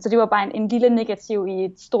 så det var bare en lille negativ i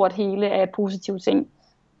et stort hele af positive ting.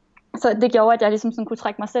 Så det gjorde, at jeg ligesom sådan kunne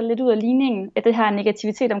trække mig selv lidt ud af ligningen af det her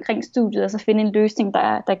negativitet omkring studiet, og så finde en løsning,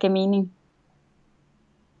 der gav mening.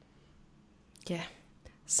 Ja,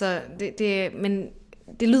 så men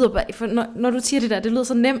det lyder bare, for når du siger det der, det lyder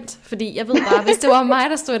så nemt, fordi jeg ved bare, hvis det var mig,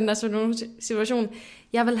 der stod i den der situation,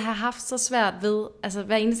 jeg ville have haft så svært ved, altså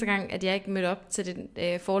hver eneste gang, at jeg ikke mødte op til den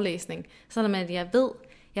forelæsning, sådan at jeg ved,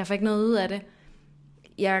 jeg får ikke noget ud af det.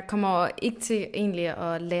 Jeg kommer ikke til egentlig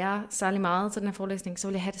at lære særlig meget til den her forelæsning, så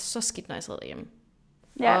vil jeg have det så skidt, når jeg sidder derhjemme.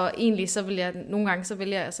 Ja. Og egentlig så vil jeg, nogle gange så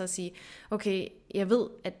vælger jeg så at sige, okay, jeg ved,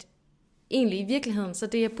 at egentlig i virkeligheden, så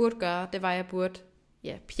det jeg burde gøre, det var, at jeg burde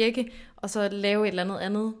pjekke, og så lave et eller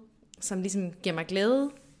andet, som ligesom giver mig glæde,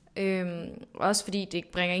 Også fordi det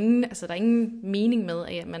bringer ingen, altså der er ingen mening med,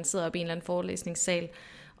 at man sidder oppe i en eller anden forelæsningssal,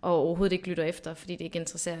 og overhovedet ikke lytter efter, fordi det ikke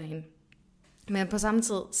interesserer hende. Men på samme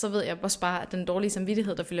tid, så ved jeg også bare, at den dårlige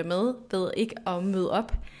samvittighed, der følger med, ved ikke at møde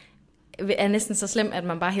op, er næsten så slem, at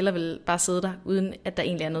man bare hellere vil bare sidde der, uden at der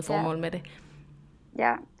egentlig er noget formål med det.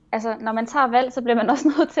 Ja, altså når man tager valg, så bliver man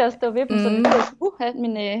også nødt til at stå ved dem, så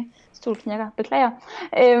min stol knækker, beklager.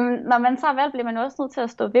 Når man tager valg, bliver man også nødt til at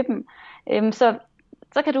stå ved dem.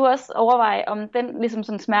 Så kan du også overveje, om den ligesom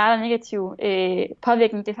sådan smerte og negativ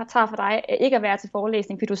påvirkning, det tager for dig, ikke at være til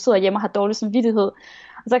forelæsning, fordi du sidder hjemme og har dårlig samvittighed.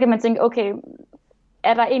 Og så kan man tænke, okay,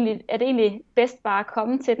 er det egentlig bedst bare at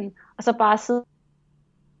komme til den, og så bare sidde,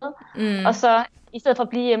 og så i stedet for at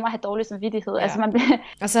blive hjemme og have dårlig samvittighed. Ja. Altså man bliver,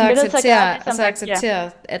 og så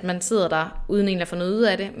acceptere, at man sidder der, uden egentlig at få noget ud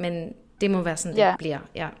af det, men det må være sådan, det bliver.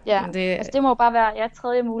 Ja. Det må jo bare være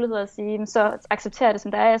tredje mulighed at sige, så accepterer det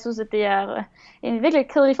som det er. Jeg synes, at det er en virkelig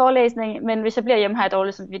kedelig forelæsning, men hvis jeg bliver hjemme, har jeg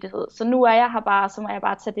dårlig samvittighed. Så nu er jeg her bare, så må jeg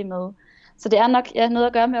bare tage det med. Så det er nok noget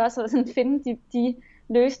at gøre med også at sådan finde de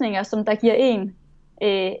løsninger, som der giver en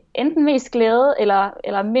enten mest glæde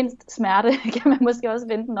eller mindst smerte, kan man måske også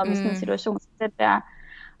vente om i sådan en situation som det der.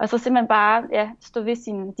 Og så simpelthen bare stå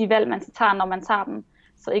ved de valg, man tager, når man tager dem.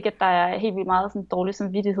 Så ikke, at der er helt vildt meget sådan dårlig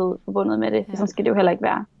samvittighed forbundet med det. Sådan skal det jo heller ikke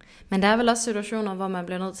være. Men der er vel også situationer, hvor man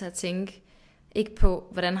bliver nødt til at tænke, ikke på,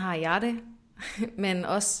 hvordan har jeg det, men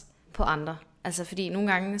også på andre. Altså fordi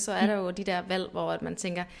nogle gange, så er der jo de der valg, hvor man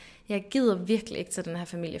tænker, jeg gider virkelig ikke til den her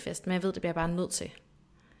familiefest, men jeg ved, det bliver jeg bare nødt til.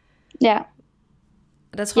 Ja.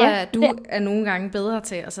 Og der tror jeg, at du er nogle gange bedre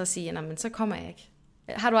til at så sige, men så kommer jeg ikke.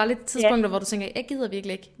 Har du aldrig tidspunkter, hvor du tænker, jeg gider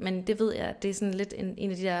virkelig ikke, men det ved jeg, at det er sådan lidt en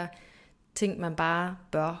af de der ting, man bare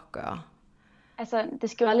bør gøre? Altså, det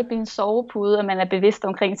skal jo aldrig blive en sovepude, at man er bevidst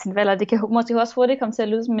omkring sin valg, og det kan måske også hurtigt komme til at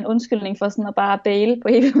lyde som en undskyldning for sådan at bare bæle på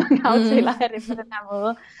helt mange aftaler af det på den her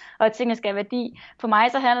måde, og at tingene skal have værdi. For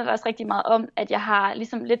mig så handler det også rigtig meget om, at jeg har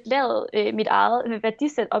ligesom lidt lavet mit eget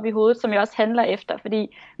værdisæt op i hovedet, som jeg også handler efter,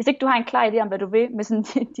 fordi hvis ikke du har en klar idé om, hvad du vil med sådan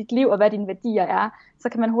dit liv, og hvad dine værdier er, så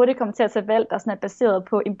kan man hurtigt komme til at tage valg, der sådan er baseret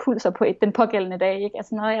på impulser på den pågældende dag, ikke?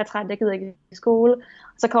 Altså, når jeg er træt, jeg gider ikke i skole,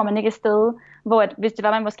 så kommer man ikke afsted, hvor at, hvis det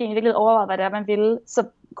var, man måske virkelig overvejede, hvad det er, man ville, så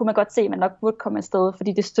kunne man godt se, at man nok burde komme afsted,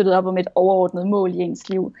 fordi det støttede op om et overordnet mål i ens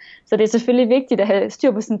liv. Så det er selvfølgelig vigtigt at have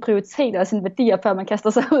styr på sine prioriteter og sine værdier, før man kaster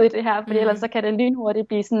sig ud i det her, for ellers så kan det lynhurtigt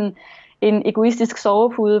blive sådan en egoistisk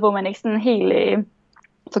sovepude, hvor man ikke sådan helt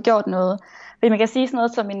får gjort noget. Fordi man kan sige sådan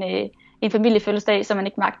noget som en familiefødselsdag, som man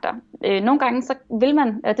ikke magter. Nogle gange så vil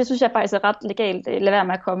man, og det synes jeg faktisk er ret legalt, lade være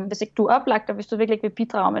med at komme, hvis ikke du er oplagt, og hvis du virkelig ikke vil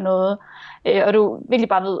bidrage med noget, og du virkelig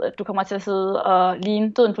bare ved, at du kommer til at sidde og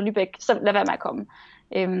ligne døden på Lübeck, så lad være med at komme.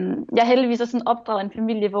 Jeg er heldigvis også sådan opdraget en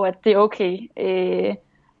familie, hvor at det er okay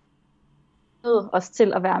os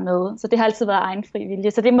til at være med. Så det har altid været egen fri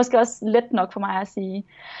vilje. Så det er måske også let nok for mig at sige.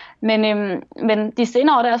 Men de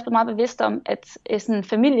senere år der er jeg også blevet meget bevidst om, at sådan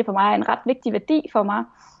familie for mig er en ret vigtig værdi for mig.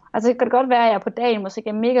 Altså det kan godt være, at jeg på dagen måske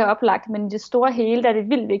er mega oplagt, men i det store hele der er det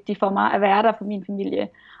vildt vigtigt for mig at være der for min familie.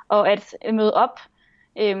 Og at møde op.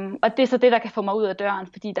 Og det er så det, der kan få mig ud af døren,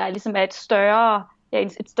 fordi der ligesom er et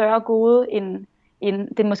større gode,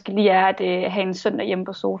 end det måske lige er at have en søndag hjemme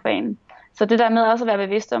på sofaen. Så det der med også at være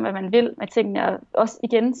bevidst om, hvad man vil med tingene, og også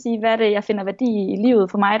igen sige, hvad er det, jeg finder værdi i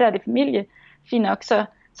livet. For mig der er det familie, fint nok, så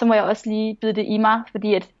må jeg også lige bide det i mig,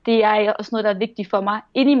 fordi at det er også noget, der er vigtigt for mig,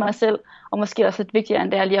 inde i mig selv, og måske også lidt vigtigere,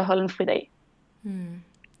 end det er lige at holde en fridag.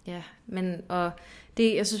 Ja, men og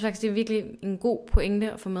det, jeg synes faktisk, det er virkelig en god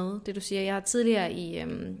pointe at få med, det du siger. Jeg har tidligere i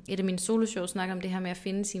et af mine soloshows snakket om det her med at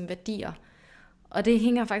finde sine værdier, og det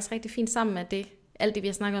hænger faktisk rigtig fint sammen med det, alt det vi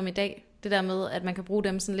har snakket om i dag. Det der med, at man kan bruge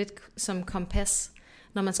dem sådan lidt som kompas,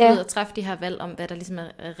 når man skal ud og træffe de her valg om, hvad der ligesom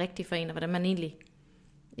er rigtigt for en, og hvordan man egentlig,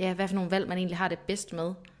 hvad for nogle valg man egentlig har det bedst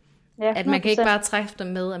med. Ja, at man kan ikke bare træffe dem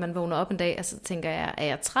med, at man vågner op en dag, og så tænker jeg, er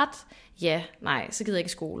jeg træt? Ja, nej, så gider jeg ikke i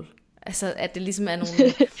skole. Altså, at det ligesom er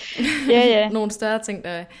nogle, nogle større ting,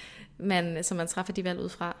 som man træffer de valg ud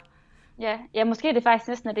fra. Ja, måske er det faktisk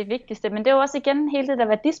næsten det vigtigste, men det er jo også igen hele det der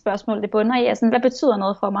værdispørgsmål, det bunder i, altså, hvad betyder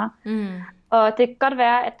noget for mig? Og det kan godt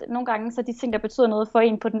være, at nogle gange, så de ting, der betyder noget for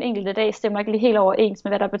en på den enkelte dag, stemmer ikke lige helt overens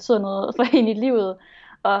med, hvad der betyder noget for en i livet.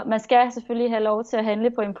 Og man skal selvfølgelig have lov til at handle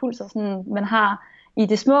på impulser, sådan man har i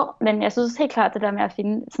det små, men jeg synes helt klart, det der med at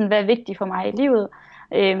finde, sådan, hvad er vigtigt for mig i livet,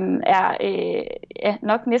 er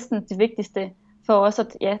nok næsten det vigtigste for os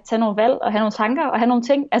at tage nogle valg og have nogle tanker og have nogle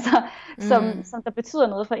ting, altså, som der betyder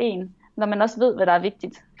noget for en, når man også ved, hvad der er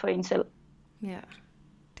vigtigt for en selv. Ja,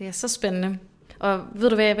 det er så spændende. Og ved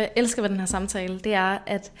du hvad jeg elsker ved den her samtale, det er,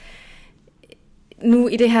 at nu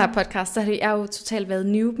i det her podcast, der har jeg jo totalt været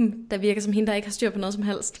newben, der virker som hende, der ikke har styr på noget som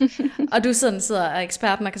helst. Og du sidder og er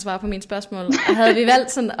eksperten og kan svare på mine spørgsmål. Og havde vi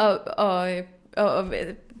valgt sådan at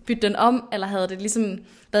bytte den om, eller havde det ligesom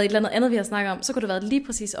været et eller andet, vi har snakket om, så kunne det været lige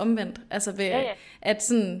præcis omvendt. Altså ved, at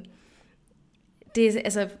sådan...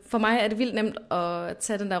 Altså for mig er det vildt nemt at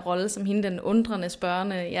tage den der rolle som hende, den undrende,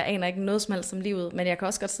 spørgende. Jeg aner ikke noget som helst om livet, men jeg kan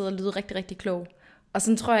også godt sidde og lyde rigtig, rigtig klog. Og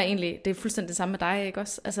sådan tror jeg egentlig, det er fuldstændig det samme med dig, ikke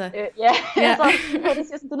også? Altså, altså, det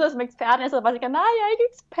siger sådan, du lyder som ekspert, jeg sidder bare og siger, nej, jeg er ikke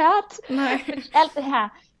ekspert. Nej. Alt det her,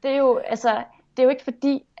 det er jo ikke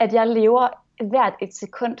fordi, at jeg lever hvert et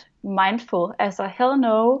sekund mindful. Altså, hell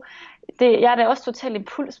no. Jeg er da også totalt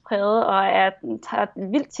impulspræget, og tager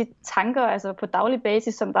vildt tit tanker altså på daglig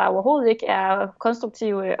basis, som der overhovedet ikke er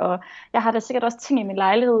konstruktive, og jeg har da sikkert også ting i min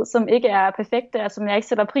lejlighed, som ikke er perfekte, og som jeg ikke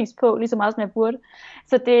sætter pris på, lige så meget som jeg burde.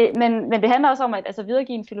 Så men det handler også om at altså,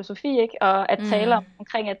 videregive en filosofi, ikke? Og at tale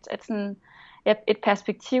omkring et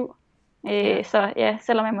perspektiv. Så ja,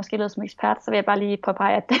 selvom jeg måske lyder som ekspert, så vil jeg bare lige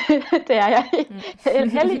påpege, at det er jeg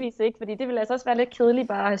heldigvis ikke, fordi det vil altså også være lidt kedeligt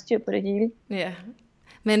bare at have styr på det hele. Ja.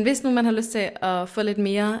 Men hvis nu man har lyst til at få lidt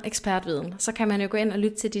mere ekspertviden, så kan man jo gå ind og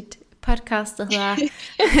lytte til dit podcast, der hedder...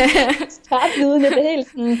 Ekspertviden, det er helt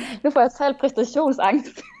sådan... Nu får jeg totalt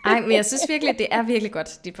præstationsangst. Nej, men jeg synes virkelig, det er virkelig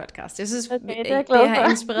godt, dit podcast. Jeg synes, okay, det har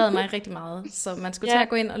inspireret mig rigtig meget. Så man skulle tage at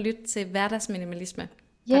gå ind og lytte til hverdagsminimalisme.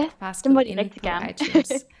 Ja, det må de rigtig gerne.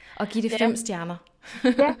 iTunes, og give det 5 stjerner.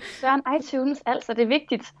 Ja, Søren, iTunes, altså det er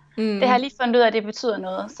vigtigt. Det har jeg lige fundet ud af, at det betyder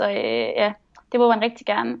noget. Så ja, det må man rigtig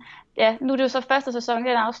gerne. Ja, nu er det jo så første sæson, den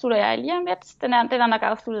afslutter jeg lige om lidt. Den er nok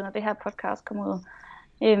afsluttet, når det her podcast kommer ud.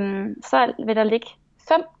 Så vil der ligge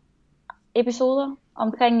 5 episoder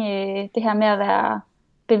omkring det her med at være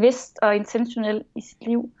bevidst og intentionel i sit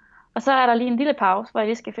liv. Og så er der lige en lille pause, hvor jeg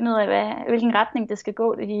lige skal finde ud af, hvilken retning det skal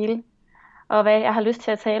gå det hele. Og hvad jeg har lyst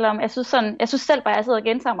til at tale om. Jeg synes selv bare, at jeg sidder og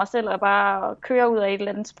gentager mig selv og bare kører ud af et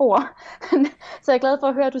eller andet spor. Så jeg er glad for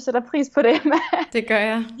at høre, at du sætter pris på det. Det gør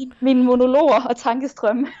jeg. Mine monologer og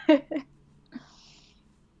tankestrømme.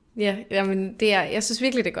 Ja, jamen jeg synes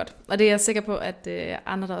virkelig, det er godt. Og det er jeg sikker på, at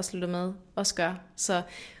andre, der også lytter med, også gør. Så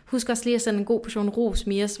husk også lige at sende en god portion ros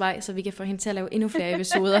Mias vej, så vi kan få hende til at lave endnu flere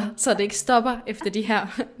episoder, så det ikke stopper efter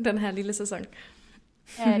den her lille sæson.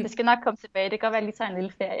 Ja, det skal nok komme tilbage. Det kan godt være, at jeg lige tager en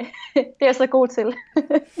lille ferie. Det er jeg så god til.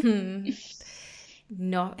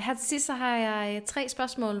 Nå, her til sidst så har jeg 3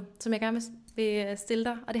 spørgsmål, som jeg gerne vil stille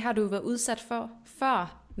dig. Og det har du jo været udsat for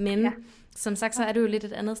før. Men som sagt, så er du jo lidt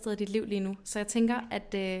et andet sted i dit liv lige nu. Så jeg tænker,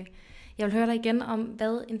 at jeg vil høre dig igen om,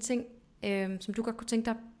 hvad en ting, som du godt kunne tænke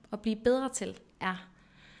dig at blive bedre til, er.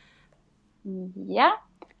 Ja.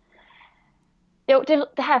 Jo, det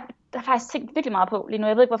har jeg faktisk tænkt virkelig meget på lige nu.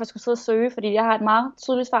 Jeg ved ikke, hvorfor jeg skulle sidde og søge, fordi jeg har et meget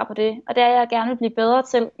tydeligt svar på det. Og det er, at jeg gerne vil blive bedre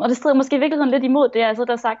til. Og det strider måske i virkeligheden lidt imod det, jeg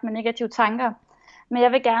har sagt med negative tanker. Men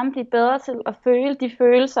jeg vil gerne blive bedre til at føle de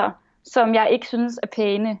følelser, som jeg ikke synes er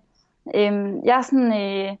pæne.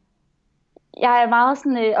 Jeg er meget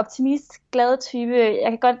sådan optimist, glad type.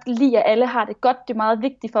 Jeg kan godt lide, at alle har det godt. Det er meget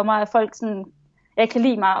vigtigt for mig, at folk sådan, jeg kan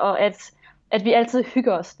lide mig, og at vi altid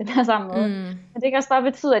hygger os den her samme måde. Men det kan også bare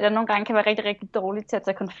betyde, at jeg nogle gange kan være rigtig, rigtig dårlig til at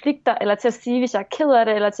tage konflikter, eller til at sige, hvis jeg er ked af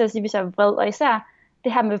det, eller til at sige, hvis jeg er vred. Og især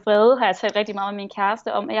det her med vrede har jeg talt rigtig meget med min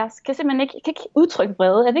kæreste om, at jeg kan simpelthen ikke udtrykke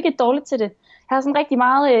vrede. Jeg er virkelig dårlig til det. Jeg har sådan rigtig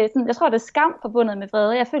meget, jeg tror, det er skam forbundet med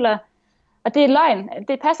vrede. Jeg føler, og det er løgn,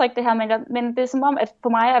 det passer ikke det her, men det er som om, at for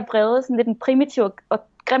mig er vrede sådan lidt en primitiv og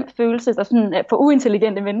grim følelse, der sådan for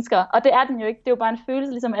uintelligente mennesker. Og det er den jo ikke, det er jo bare en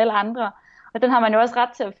følelse ligesom alle andre. Og den har man jo også ret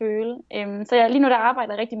til at føle. Så lige nu der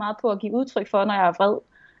arbejder jeg rigtig meget på at give udtryk for, når jeg er vred.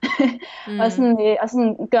 og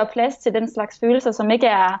sådan gøre plads til den slags følelser, som ikke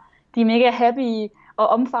er de mega happy og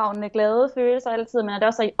omfavnende glade følelser altid, men at det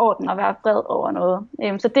også er i orden at være vred over noget.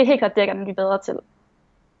 Så det er helt klart det, jeg gerne vil blive bedre til.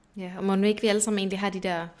 Ja, og må nu ikke vi alle sammen egentlig har de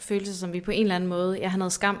der følelser, som vi på en eller anden måde, jeg har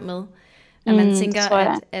noget skam med. At man tænker,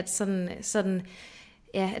 at sådan,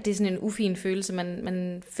 ja, at det er sådan en ufin følelse,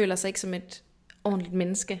 man føler sig ikke som et ordentligt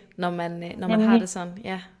menneske, når man har det sådan.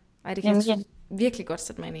 Ja, ej, det kan jeg virkelig godt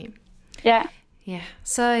sætte mig ind i. Ja. Ja,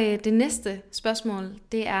 så det næste spørgsmål,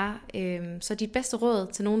 det er så dit bedste råd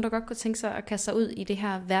til nogen, der godt kunne tænke sig at kaste sig ud i det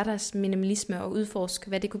her hverdagsminimalisme og udforske,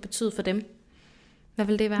 hvad det kunne betyde for dem. Hvad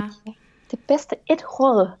vil det være? Det bedste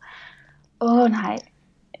råd? Nej.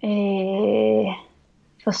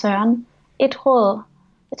 For Søren. Et råd.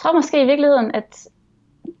 Jeg tror måske i virkeligheden, at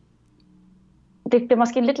det er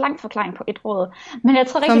måske en lidt lang forklaring på et råd. Men jeg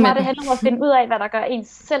tror rigtig meget, det handler om at finde ud af, hvad der gør en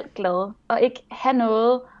selv glad. Og ikke have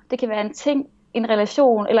noget. Det kan være en ting, en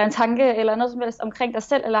relation, eller en tanke, eller noget som helst omkring dig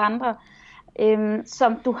selv eller andre,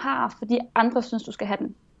 som du har, fordi andre synes, du skal have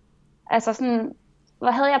den. Altså sådan,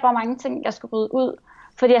 hvor havde jeg bare mange ting, jeg skulle rydde ud,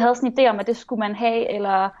 fordi jeg havde sådan en idé om, at det skulle man have,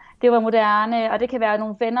 eller det var moderne, og det kan være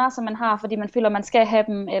nogle venner, som man har, fordi man føler, man skal have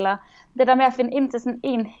dem, eller det der med at finde ind til sådan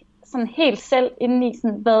en sådan helt selv indeni,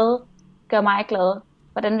 sådan, hvad gør mig glad?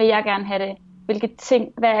 Hvordan vil jeg gerne have det? Hvilke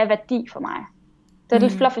ting, hvad er værdi for mig? Det er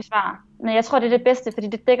lidt fluffy svar, men jeg tror, det er det bedste, fordi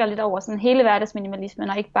det dækker lidt over sådan hele hverdagsminimalismen,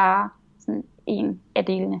 og ikke bare sådan en af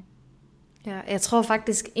delene. Ja, jeg tror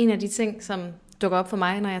faktisk, en af de ting, som dukker op for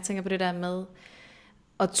mig, når jeg tænker på det der med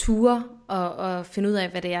at ture og finde ud af,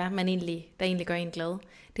 hvad det er, der egentlig gør en glad.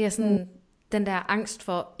 Det er sådan den der angst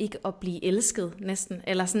for ikke at blive elsket næsten.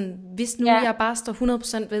 Eller sådan, hvis nu jeg bare står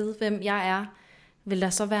 100% ved, hvem jeg er, vil der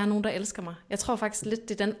så være nogen, der elsker mig? Jeg tror faktisk lidt,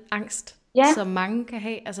 det er den angst, som mange kan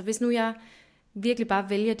have. Altså hvis nu jeg virkelig bare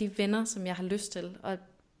vælger de venner, som jeg har lyst til, og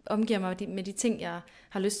omgiver mig med de ting, jeg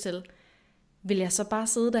har lyst til, vil jeg så bare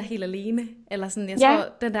sidde der helt alene? Eller sådan, jeg tror,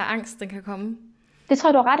 den der angst, den kan komme. Det tror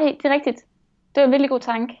jeg, du har ret i. Det er rigtigt. Det er en virkelig god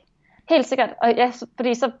tanke. Helt sikkert. Og ja,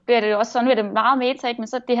 fordi så bliver det jo også sådan, at det er meget meta, ikke? Men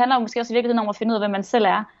så det handler jo måske også i virkeligheden om at finde ud af, hvad man selv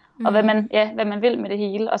er, og hvad man vil med det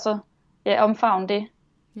hele, og så omfavne det.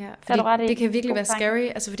 Ja, fordi det kan virkelig være scary.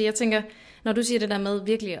 Altså fordi jeg tænker, når du siger det der med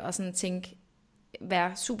virkelig at sådan tænke,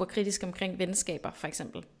 være super kritisk omkring venskaber, for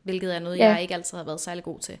eksempel, hvilket er noget, jeg ikke altid har været særlig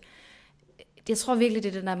god til. Jeg tror virkelig, det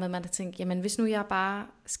er det der med, at man har tænkt, jamen hvis nu jeg bare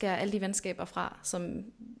skærer alle de venskaber fra, som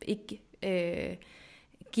ikke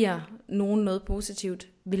giver nogen noget positivt,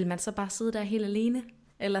 vil man så bare sidde der helt alene?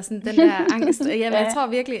 Eller sådan den der angst. Jamen, jeg tror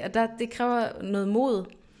virkelig, at det kræver noget mod,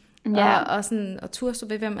 og sådan at turde stå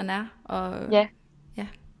ved, hvem man er. Og,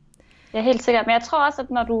 Ja, helt sikkert. Men jeg tror også, at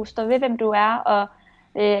når du står ved, hvem du er, og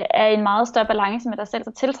er i en meget større balance med dig selv,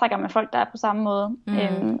 så tiltrækker man folk, der er på samme måde.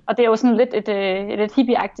 Og det er jo sådan lidt et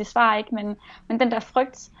hippie-agtigt svar, ikke? Men den der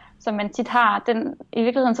frygt, som man tit har, den, i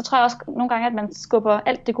virkeligheden, så tror jeg også nogle gange, at man skubber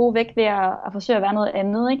alt det gode væk ved at forsøge at være noget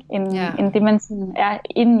andet, ikke? End det, man sådan er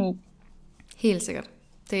inde i. Helt sikkert.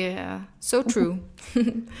 Det er so true.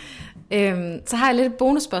 Så har jeg lidt et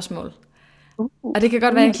bonusspørgsmål. Og det kan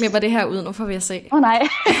godt være, at jeg klipper det her ud, nu får vi at se. Nej.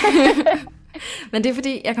 Men det er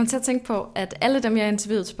fordi, jeg kom til at tænke på, at alle dem, jeg har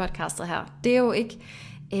interviewet til podcastet her, det er jo ikke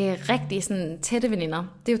rigtig sådan tætte veninder.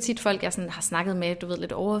 Det er jo tit folk, jeg sådan har snakket med, du ved,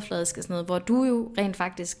 lidt overfladisk og sådan noget, hvor du jo rent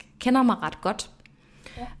faktisk kender mig ret godt.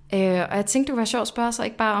 Ja. Og jeg tænkte, det kunne være sjovt at spørge sig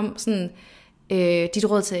ikke bare om sådan, dit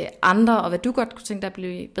råd til andre, og hvad du godt kunne tænke dig at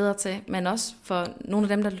blive bedre til, men også for nogle af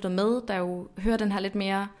dem, der lytter med, der jo hører den her lidt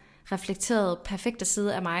mere reflekterede, perfekte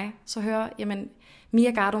side af mig, så hører, jamen,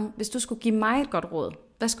 Mia Gardum, hvis du skulle give mig et godt råd,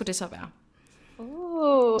 hvad skulle det så være?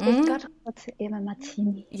 Et godt råd til Emma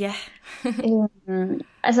Martini. Ja.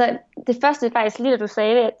 Altså, det første er faktisk lige, da du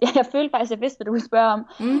sagde det, jeg følte faktisk, at jeg vidste, hvad du ville spørge om.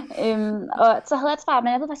 Og så havde jeg et svar,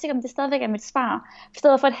 men jeg ved faktisk ikke, om det stadigvæk er mit svar.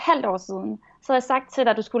 For et halvt år siden, så havde jeg sagt til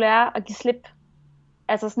dig, at du skulle lære at give slip,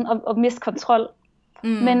 altså sådan at miste kontrol.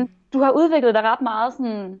 Men du har udviklet dig ret meget,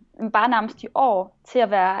 sådan, bare nærmest i år, til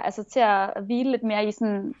at være, altså til at hvile lidt mere i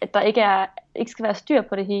sådan, at der ikke skal være styr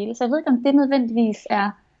på det hele. Så jeg ved ikke, om det nødvendigvis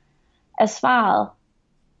er svaret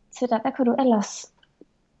til dig. Hvad kunne du ellers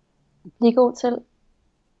blive god til?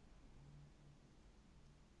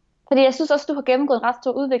 Fordi jeg synes også, du har gennemgået en ret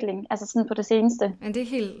stor udvikling, altså sådan på det seneste. Men det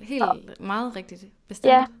er helt meget rigtigt,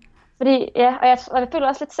 bestemt. Ja, fordi, og jeg føler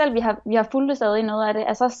også lidt selv, vi har fulgt stadig noget af det.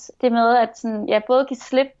 Altså også det med, at sådan, både give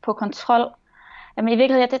slip på kontrol. Jamen i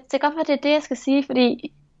virkeligheden, det kan godt være, det er det, jeg skal sige,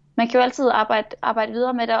 fordi man kan jo altid arbejde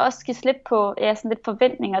videre med det, og også give slip på sådan lidt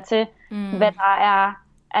forventninger til, hvad der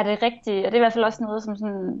er det rigtige. Og det er i hvert fald også noget, som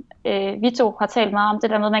sådan, vi to har talt meget om, det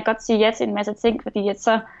der med, at man kan godt sige ja til en masse ting, fordi at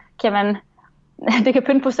så kan man, det kan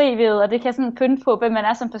pynte på CV'et, og det kan sådan pynte på, hvem man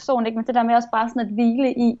er som person, ikke? Men det der med også bare sådan at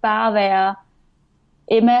hvile i, bare at være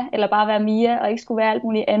Emma, eller bare være Mia, og ikke skulle være alt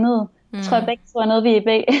muligt andet. Jeg tror, begge er noget,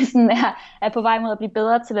 vi sådan er på vej mod at blive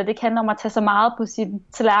bedre til, at det handler om at tage så meget på sin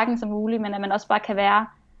tallerken som muligt, men at man også bare kan være,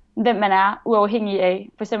 hvem man er, uafhængig af,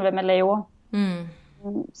 for eksempel, hvad man laver.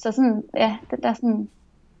 Så sådan, det der sådan,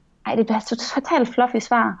 det bliver totalt fluffy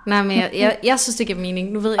svar. Nej, men jeg synes, det giver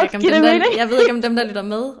mening. Nu ved jeg ikke, om dem, der lytter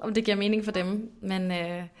med, om det giver mening for dem, men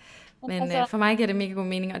for mig giver det mega god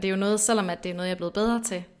mening, og det er jo noget, selvom at det er noget, jeg er blevet bedre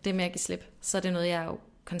til, det med at give slip, så er det noget, jeg jo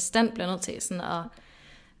konstant bliver nødt til sådan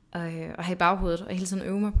at have i baghovedet, og hele tiden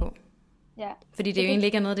øve mig på. Ja. Fordi det jo egentlig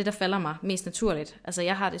ikke er noget af det, der falder mig mest naturligt. Altså,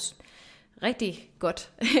 jeg har det rigtig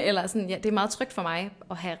godt, eller sådan, det er meget trygt for mig,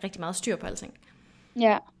 at have rigtig meget styr på alting.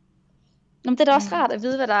 Ja. Men det er da også rart at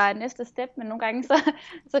vide, hvad der er næste step, men nogle gange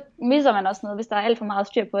så misser man også noget, hvis der er alt for meget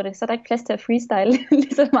styr på det, så er der ikke plads til at freestyle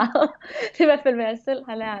lige så meget. Det er i hvert fald, hvad jeg selv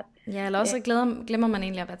har lært. Ja, eller også glemmer man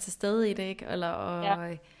egentlig at være til stede i det, ikke? Eller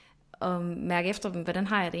og mærke efter, hvordan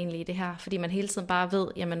har jeg det egentlig i det her, fordi man hele tiden bare ved,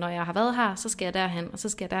 jamen når jeg har været her, så skal jeg derhen, og så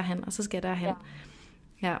skal jeg derhen, og så skal jeg derhen.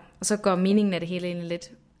 Ja, og så går meningen af det hele egentlig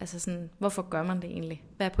lidt, altså sådan, hvorfor gør man det egentlig?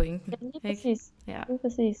 Hvad er pointen? Ja, lige præcis. Ja. Lige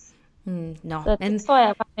præcis. Så det tror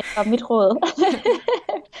jeg var mit råd.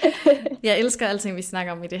 Jeg elsker alting, vi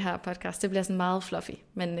snakker om i det her podcast. Det bliver sådan meget fluffy,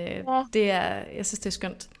 men jeg synes, det er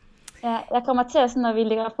skønt. Ja, jeg kommer til at, sådan, når vi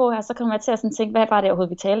ligger på her, så kommer jeg til at sådan, tænke, hvad var det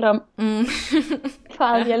overhovedet, vi talte om?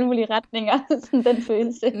 Faret i alle mulige retninger, sådan den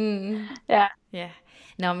følelse. Ja.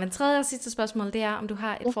 Nå, men tredje og sidste spørgsmål, det er, om du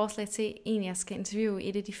har et forslag til en, jeg skal interviewe i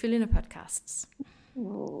et af de følgende podcasts.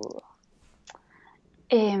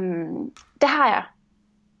 Det har jeg.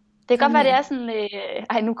 Det kan godt være, det er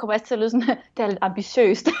sådan, nu kommer jeg til at lyde sådan, det er lidt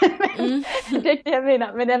ambitiøst, det er ikke det, jeg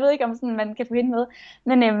mener, men jeg ved ikke, om sådan, man kan få hende med.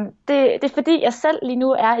 Men det er fordi, jeg selv lige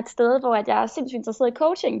nu er et sted, hvor jeg er sindssygt interesseret i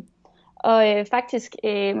coaching, og faktisk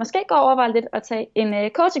måske går overveje lidt at tage en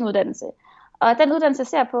coachinguddannelse. Og den uddannelse, jeg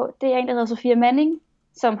ser på, det er en, der hedder Sofia Manning,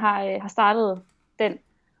 som har startet den.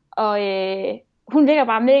 Og hun virker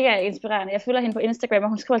bare mega inspirerende. Jeg følger hende på Instagram, og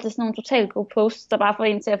hun skriver altid sådan nogle totalt gode posts, der bare får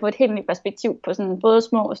en til at få et helt nyt perspektiv på sådan både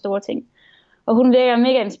små og store ting. Og hun virker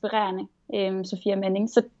mega inspirerende, Sofia Manning.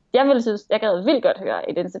 Så jeg synes, jeg gad vildt godt høre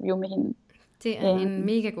et interview med hende. Det er en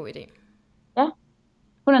mega god idé. Ja,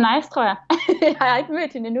 hun er nice, tror jeg. Jeg har ikke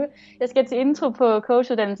mødt hende endnu. Jeg skal til intro på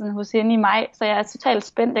coachuddannelsen hos hende i maj, så jeg er totalt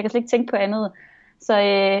spændt. Jeg kan slet ikke tænke på andet. Så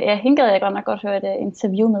hende gad jeg godt høre et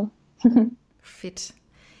interview med. Fedt.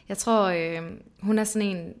 Jeg tror, hun er sådan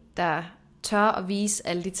en, der tør at vise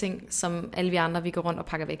alle de ting, som alle vi andre, vi går rundt og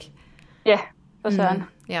pakker væk. Ja, for søren.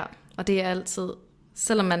 Ja, og det er altid,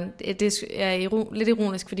 selvom det er lidt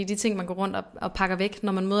ironisk, fordi de ting, man går rundt og pakker væk,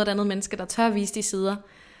 når man møder et andet menneske, der tør at vise de sider,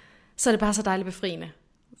 så er det bare så dejligt befriende.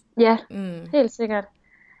 Ja, helt sikkert.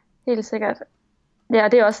 Helt sikkert. Ja,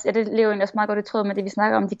 og det er også, det lever egentlig også meget godt i tråd med det, vi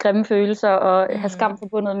snakker om, de grimme følelser og have skam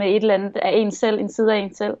forbundet med et eller andet af en selv, en side af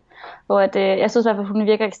en selv. Hvor jeg synes i hvert fald, hun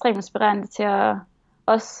virker ekstremt inspirerende til at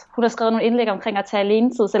også, hun har skrevet nogle indlæg omkring at tage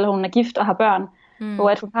alenetid, selvom hun er gift og har børn. Hvor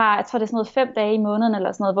at hun har, jeg tror det er sådan noget 5 dage i måneden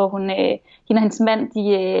eller sådan noget, hvor hende og hendes mand,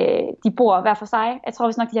 de bor hver for sig. Jeg tror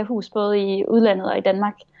vist nok, de har hus både i udlandet og i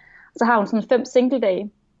Danmark. Så har hun sådan 5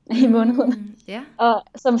 single-dage i måneden. Og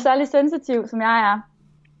som særlig sensitiv, som jeg er,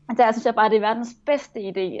 der synes jeg bare, det er verdens bedste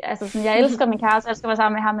idé. Altså sådan, jeg elsker min kæreste, jeg elsker at være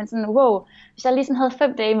sammen med ham, men sådan, wow, hvis jeg lige sådan havde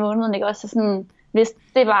 5 dage i måneden, ikke også, så sådan, hvis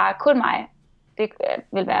det var kun mig, det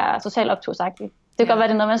ville være totalt optursagtigt. Det kan godt være,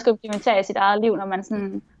 det er noget, man skal implementere i sit eget liv, når man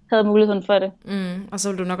sådan havde muligheden for det. Og så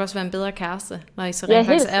vil du nok også være en bedre kæreste, når I så rent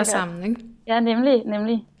faktisk er sammen, ikke? Ja,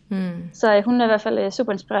 nemlig. Så hun er i hvert fald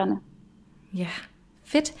super inspirerende. Ja,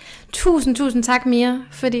 fedt. Tusind tak, Mia,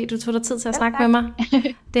 fordi du tog dig tid til at snakke med mig.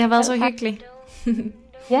 Det har været så hyggeligt.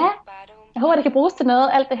 Ja, jeg håber, det kan bruges til noget,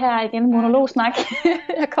 alt det her igen monologsnak,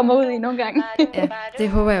 jeg kommer ud i nogle gange. Ja, det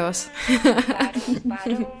håber jeg også.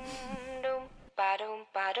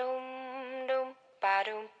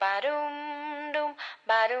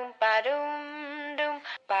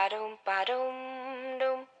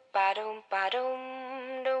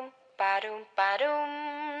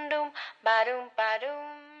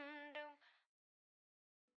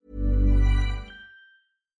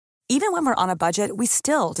 Even when we're on a budget, we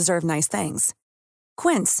still deserve nice things.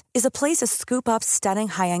 Quince is a place to scoop up stunning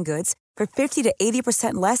high-end goods for 50 to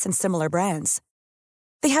 80% less than similar brands.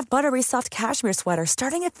 They have buttery soft cashmere sweaters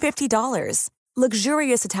starting at $50,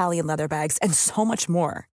 luxurious Italian leather bags, and so much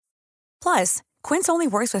more. Plus, Quince only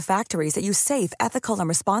works with factories that use safe, ethical, and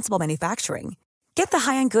responsible manufacturing. Get the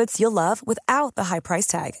high-end goods you'll love without the high price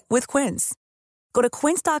tag with Quince. Go to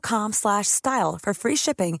quince.com/style for free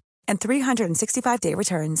shipping and 365-day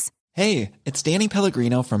returns. Hey, it's Danny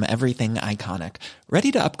Pellegrino from Everything Iconic. Ready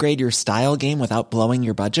to upgrade your style game without blowing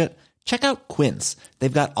your budget? Check out Quince.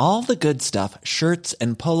 They've got all the good stuff, shirts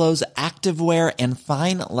and polos, activewear, and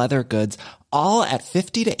fine leather goods, all at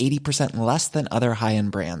 50 to 80% less than other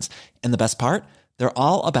high-end brands. And the best part? They're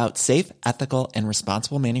all about safe, ethical, and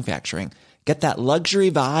responsible manufacturing. Get that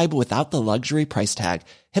luxury vibe without the luxury price tag.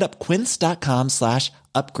 Hit up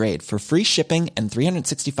quince.com/upgrade for free shipping and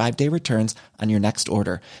 365-day returns on your next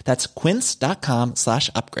order. That's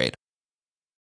quince.com/upgrade.